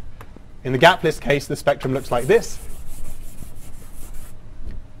 in the gapless case, the spectrum looks like this.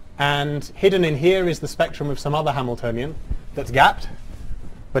 And hidden in here is the spectrum of some other Hamiltonian that's gapped,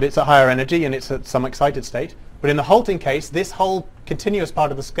 but it's at higher energy and it's at some excited state. But in the halting case, this whole continuous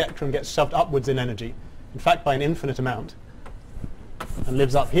part of the spectrum gets shoved upwards in energy, in fact by an infinite amount, and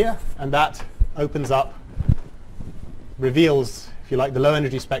lives up here, and that opens up, reveals, if you like, the low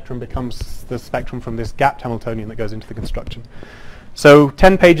energy spectrum becomes the spectrum from this gapped Hamiltonian that goes into the construction. So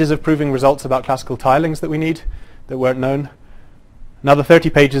 10 pages of proving results about classical tilings that we need that weren't known. Another 30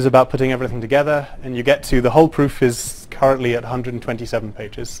 pages about putting everything together, and you get to the whole proof is currently at 127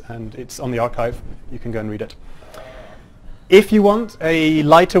 pages, and it's on the archive. You can go and read it. If you want a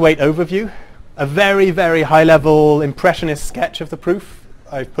lighter weight overview, a very, very high-level impressionist sketch of the proof,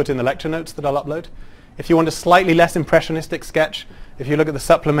 I've put in the lecture notes that I'll upload. If you want a slightly less impressionistic sketch, if you look at the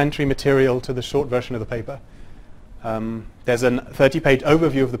supplementary material to the short version of the paper, there's a 30-page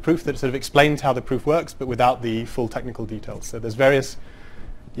overview of the proof that sort of explains how the proof works, but without the full technical details. So there's various,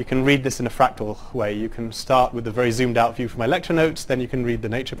 you can read this in a fractal way. You can start with the very zoomed out view for my lecture notes, then you can read the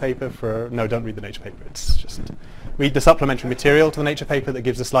Nature paper no, don't read the Nature paper. It's just, read the supplementary material to the Nature paper that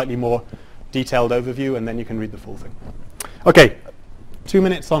gives a slightly more detailed overview, and then you can read the full thing. Okay, 2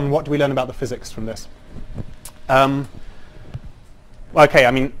 minutes on what do we learn about the physics from this. Okay,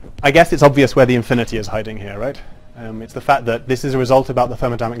 I mean, I guess it's obvious where the infinity is hiding here, right? It's the fact that this is a result about the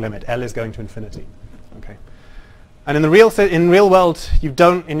thermodynamic limit. L is going to infinity. Okay. And in the real world, you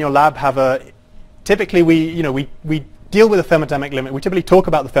don't in your lab have a. Typically, we deal with a thermodynamic limit. We typically talk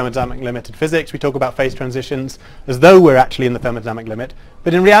about the thermodynamic limit in physics. We talk about phase transitions as though we're actually in the thermodynamic limit.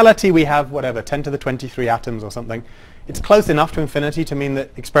 But in reality, we have whatever 10 to the 23 atoms or something. It's close enough to infinity to mean that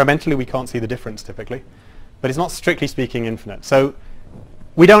experimentally we can't see the difference typically. But it's not strictly speaking infinite. So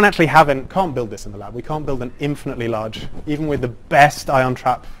we don't actually can't build this in the lab. We can't build an infinitely large, even with the best ion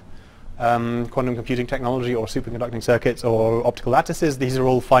trap quantum computing technology or superconducting circuits or optical lattices. These are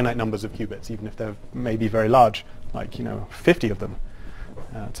all finite numbers of qubits, even if they're maybe very large, like 50 of them.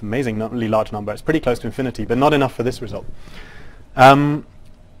 It's amazing, not really large number. It's pretty close to infinity, but not enough for this result.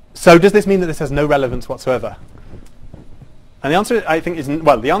 So does this mean that this has no relevance whatsoever? And the answer, I think,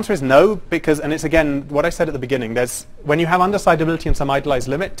 the answer is no, because, and it's again what I said at the beginning, when you have undecidability and some idealized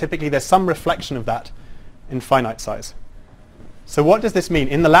limit, typically there's some reflection of that in finite size. So what does this mean?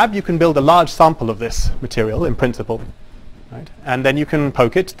 In the lab, you can build a large sample of this material, in principle, right? And then you can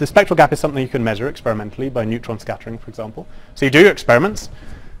poke it. The spectral gap is something you can measure experimentally by neutron scattering, for example. So you do your experiments,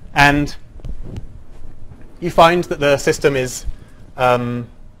 and you find that the system is,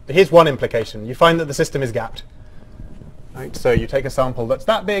 here's one implication. You find that the system is gapped. Right? So you take a sample that's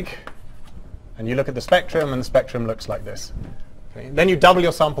that big, and you look at the spectrum, and the spectrum looks like this. Okay? Then you double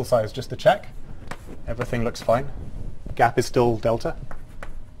your sample size just to check. Everything looks fine. Gap is still delta.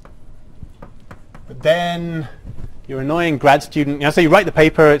 But then your annoying grad student, so you write the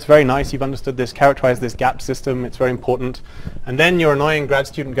paper, it's very nice, you've understood this, characterized this gap system, it's very important. And then your annoying grad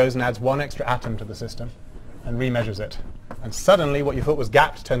student goes and adds one extra atom to the system and remeasures it. And suddenly what you thought was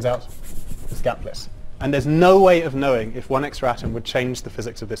gapped turns out it's gapless. And there's no way of knowing if one extra atom would change the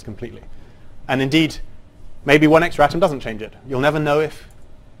physics of this completely. And indeed, maybe one extra atom doesn't change it. You'll never know if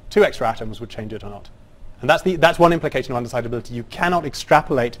two extra atoms would change it or not. And that's one implication of undecidability. You cannot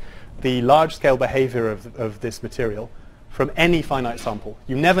extrapolate the large-scale behavior of this material from any finite sample.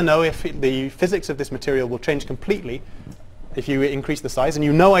 You never know if the physics of this material will change completely if you increase the size, and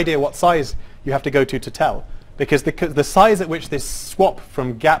you have no idea what size you have to go to tell, because the size at which this swap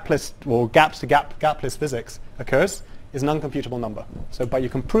from gapless or gaps to gapless physics occurs is an uncomputable number. But you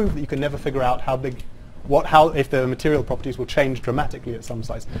can prove that you can never figure out how big, if the material properties will change dramatically at some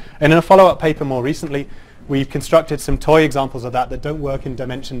size. And in a follow-up paper more recently, we've constructed some toy examples of that don't work in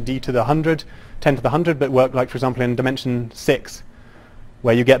dimension d to the 100, 10 to the 100, but work, like, for example, in dimension 6,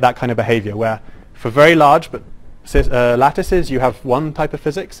 where you get that kind of behavior, where for very large but lattices, you have one type of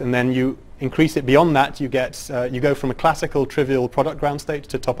physics, and then you increase it beyond that, you go from a classical trivial product ground state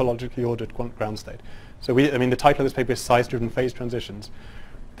to topologically ordered ground state. So the title of this paper is Size-Driven Phase Transitions.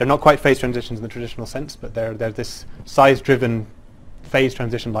 They're not quite phase transitions in the traditional sense, but they're this size-driven phase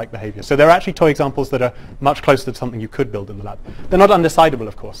transition-like behavior. So there are actually toy examples that are much closer to something you could build in the lab. They're not undecidable,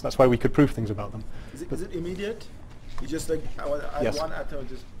 of course. That's why we could prove things about them. Is it immediate? You just add yes. one atom,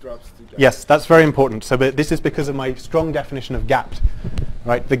 just drops to gap. Yes, that's very important. So but this is because of my strong definition of gapped.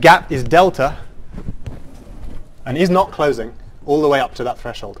 Right? The gap is delta and is not closing all the way up to that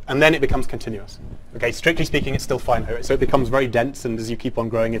threshold, and then it becomes continuous. Okay, strictly speaking, it's still finite, so it becomes very dense, and as you keep on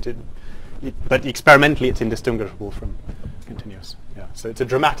growing but experimentally it's indistinguishable from continuous. Yeah, so it's a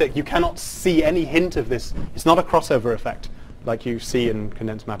dramatic, you cannot see any hint of this. It's not a crossover effect like you see in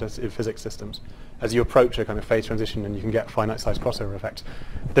condensed matter physics systems. As you approach a kind of phase transition, and you can get finite size crossover effects.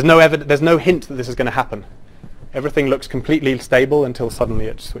 There's no hint that this is going to happen. Everything looks completely stable until suddenly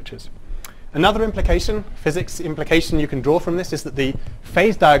it switches. Another implication, physics implication you can draw from this, is that the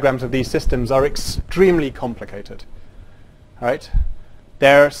phase diagrams of these systems are extremely complicated. Right?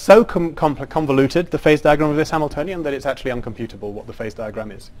 They're so convoluted, the phase diagram of this Hamiltonian, that it's actually uncomputable what the phase diagram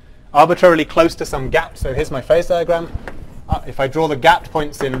is. Arbitrarily close to some gap, so here's my phase diagram. If I draw the gapped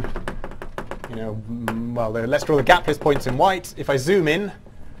points in, let's draw the gapless points in white. If I zoom in,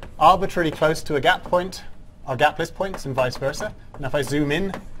 arbitrarily close to a gap point are gapless points, and vice versa. And if I zoom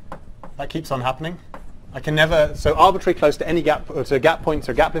in, that keeps on happening. I can never, so arbitrarily close to any gap, or to gap points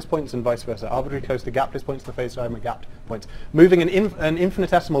or gapless points, and vice versa. Arbitrarily close to gapless points in the phase diagram are gapped points. Moving an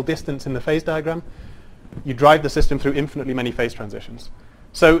infinitesimal distance in the phase diagram, you drive the system through infinitely many phase transitions.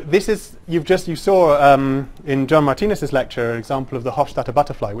 So this is, you saw in John Martinez's lecture an example of the Hofstadter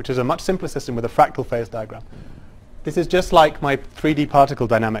butterfly, which is a much simpler system with a fractal phase diagram. This is just like my 3D particle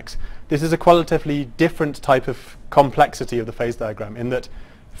dynamics. This is a qualitatively different type of complexity of the phase diagram, in that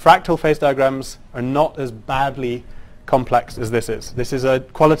fractal phase diagrams are not as badly complex as this is. This is a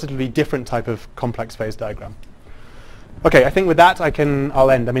qualitatively different type of complex phase diagram. Okay, I think with that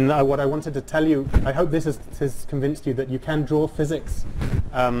I'll end. I mean, what I wanted to tell you, I hope this has convinced you that you can draw physics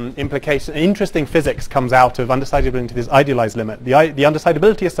implication. Interesting physics comes out of undecidability to this idealized limit. The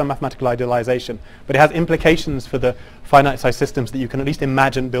undecidability is some mathematical idealization, but it has implications for the finite size systems that you can at least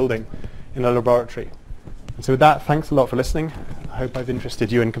imagine building in a laboratory. And so with that, thanks a lot for listening. I hope I've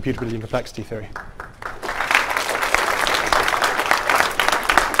interested you in computability and complexity theory.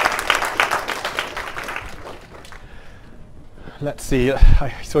 Let's see.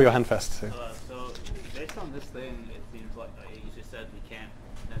 I saw your hand first. So based on this thing, it seems like you just said we can't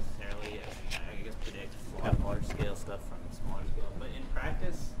necessarily, I guess, predict large scale stuff from smaller scale. But in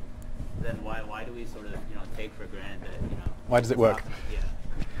practice, then why do we sort of take for granted that why does it work? Yeah.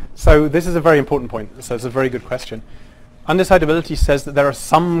 So this is a very important point. So it's a very good question. Undecidability says that there are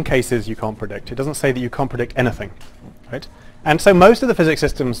some cases you can't predict. It doesn't say that you can't predict anything, right? And so most of the physics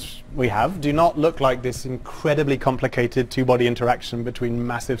systems we have do not look like this incredibly complicated two-body interaction between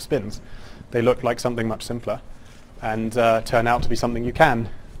massive spins. They look like something much simpler and turn out to be something you can.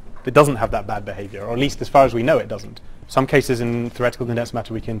 It doesn't have that bad behavior, or at least as far as we know it doesn't. Some cases in theoretical condensed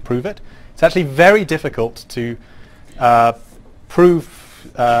matter we can prove it. It's actually very difficult to prove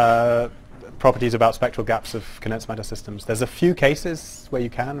properties about spectral gaps of condensed matter systems. There's a few cases where you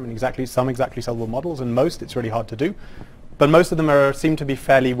can, I mean some exactly solvable models, and most it's really hard to do. But most of them seem to be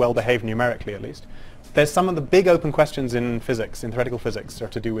fairly well behaved numerically, at least. There's some of the big open questions in physics, in theoretical physics, are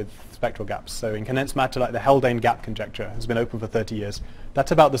to do with spectral gaps. So in condensed matter, like the Haldane gap conjecture has been open for 30 years.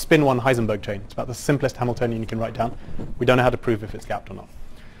 That's about the spin 1 Heisenberg chain. It's about the simplest Hamiltonian you can write down. We don't know how to prove if it's gapped or not.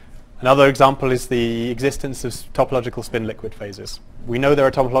 Another example is the existence of topological spin liquid phases. We know there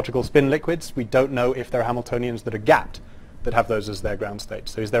are topological spin liquids. We don't know if there are Hamiltonians that are gapped that have those as their ground state.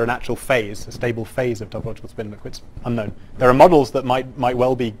 So is there an actual phase, a stable phase of topological spin liquids? Unknown. There are models that might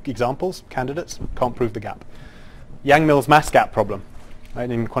well be examples, candidates, can't prove the gap. Yang-Mills mass gap problem, right,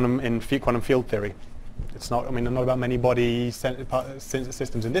 in quantum field theory. It's not, I mean, not about many body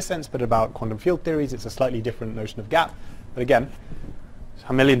systems in this sense, but about quantum field theories. It's a slightly different notion of gap. But again,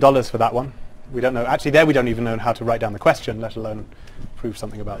 $1 million for that one. We don't know. Actually, there we don't even know how to write down the question, let alone prove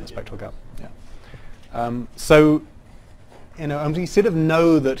something about the spectral gap. Yeah. And we sort of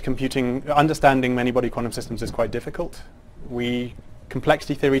know that understanding many-body quantum systems is quite difficult.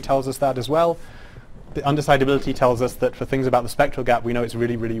 Complexity theory tells us that as well. The undecidability tells us that for things about the spectral gap, we know it's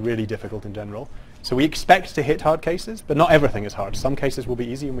really, really, really difficult in general. So we expect to hit hard cases, but not everything is hard. Some cases will be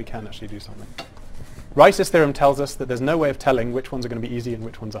easy, and we can actually do something. Rice's theorem tells us that there's no way of telling which ones are going to be easy and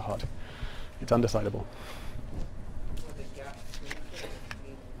which ones are hard. It's undecidable.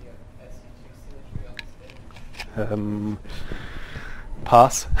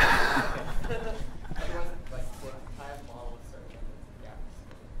 Pass.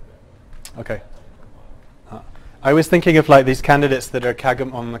 Okay. I was thinking of like these candidates that are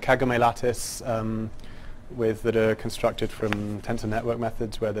on the Kagame lattice that are constructed from tensor network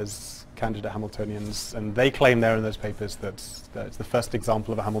methods where there's candidate Hamiltonians, and they claim there in those papers that it's the first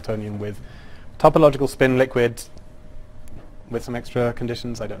example of a Hamiltonian with topological spin liquid with some extra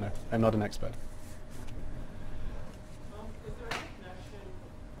conditions. I don't know. I'm not an expert. Is there any connection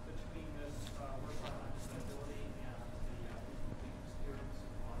between this work on undecidability and the theorems?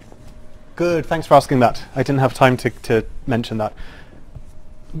 Good, thanks for asking that. I didn't have time to mention that.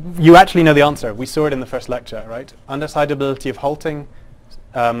 You actually know the answer. We saw it in the first lecture, right? Undecidability of halting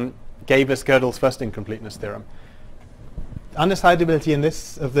gave us Gödel's first incompleteness theorem. Undecidability in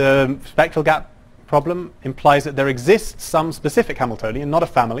this of the spectral gap problem implies that there exists some specific Hamiltonian, not a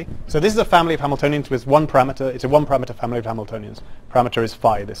family. So this is a family of Hamiltonians with one parameter. It's a one-parameter family of Hamiltonians. Parameter is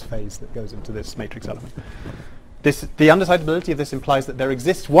phi, this phase that goes into this matrix element. The undecidability of this implies that there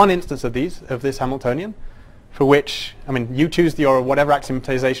exists one instance of this Hamiltonian, for which, I mean, you choose your whatever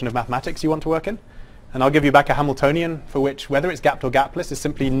axiomatization of mathematics you want to work in, and I'll give you back a Hamiltonian for which, whether it's gapped or gapless, is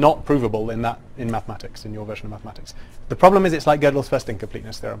simply not provable in mathematics, in your version of mathematics. The problem is it's like Gödel's first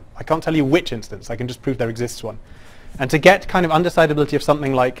incompleteness theorem. I can't tell you which instance. I can just prove there exists one. And to get kind of undecidability of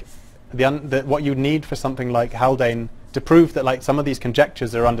something like what you need for something like Haldane to prove that like some of these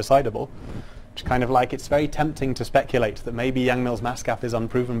conjectures are undecidable, which kind of like it's very tempting to speculate that maybe Yang-Mills mass gap is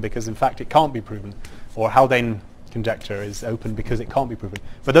unproven because in fact it can't be proven, or Haldane conjecture is open because it can't be proven.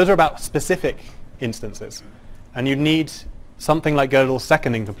 But those are about specific instances, and you need something like Gödel's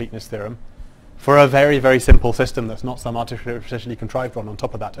second incompleteness theorem for a very, very simple system that's not some artificially contrived one on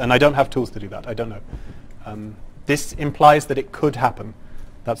top of that. And I don't have tools to do that. I don't know. This implies that it could happen.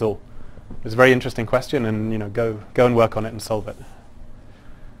 That's all. It's a very interesting question, and go and work on it and solve it.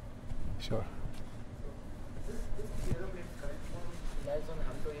 Sure. This theorem is correct one relies on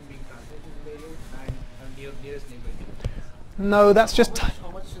Hamiltonian being translated in various and nearest neighbor. No, that's just...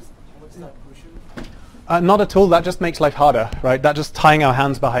 How much is that crucial? Not at all. That just makes life harder, right? That just tying our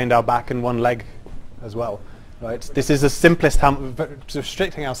hands behind our back and one leg as well, right? This is the simplest,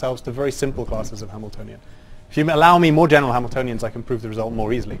 restricting ourselves to very simple classes of Hamiltonian. If you allow me more general Hamiltonians, I can prove the result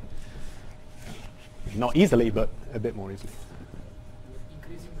more easily. Not easily, but a bit more easily.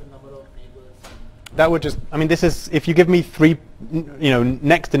 Increasing the number of neighbors. That would just, I mean, this is, if you give me 3,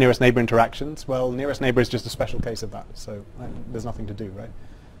 next to nearest neighbor interactions, well, nearest neighbor is just a special case of that, so there's nothing to do, right?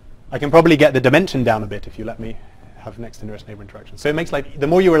 I can probably get the dimension down a bit if you let me have next to nearest neighbor interactions. So it makes life, the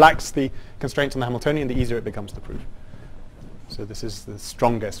more you relax the constraints on the Hamiltonian, the easier it becomes to prove. So this is the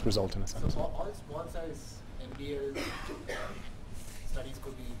strongest result in a sense. So all small size MDL studies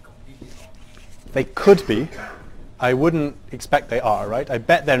could be completely wrong. They could be. I wouldn't expect they are, right? I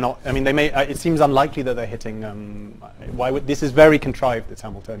bet they're not. I mean, they may. It seems unlikely that they're hitting. Why would this is very contrived? It's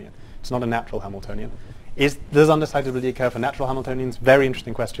Hamiltonian. It's not a natural Hamiltonian. Does undecidability occur for natural Hamiltonians? Very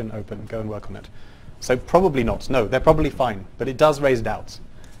interesting question. Open. Go and work on it. So probably not. No, they're probably fine. But it does raise doubts.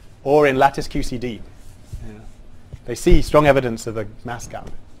 Or in lattice QCD, they see strong evidence of a mass gap.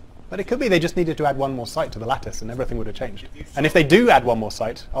 But it could be they just needed to add one more site to the lattice and everything would have changed. And if they do add one more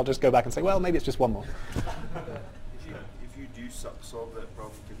site, I'll just go back and say, well, maybe it's just one more. If you do solve that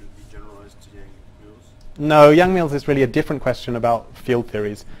problem, could it be generalized to Yang-Mills? No, Yang-Mills is really a different question about field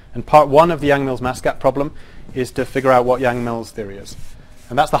theories. And part 1 of the Yang-Mills mass gap problem is to figure out what Yang-Mills theory is.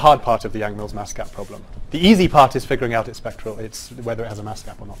 And that's the hard part of the Yang-Mills mass gap problem. The easy part is figuring out its spectral, whether it has a mass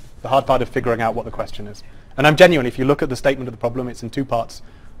gap or not. The hard part is figuring out what the question is. And I'm genuine, if you look at the statement of the problem, it's in 2 parts.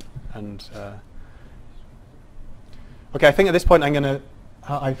 And okay, I think at this point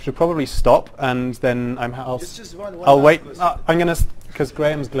I should probably stop, and then I'll wait. I'm gonna, because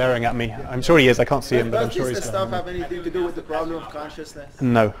Graham's glaring at me. I'm sure he is. I can't see him, but I'm sure he's. Does this stuff have anything to do with the problem of consciousness?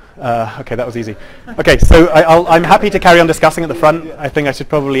 No. Okay, that was easy. Okay, so I'm happy to carry on discussing at the front. I think I should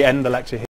probably end the lecture here.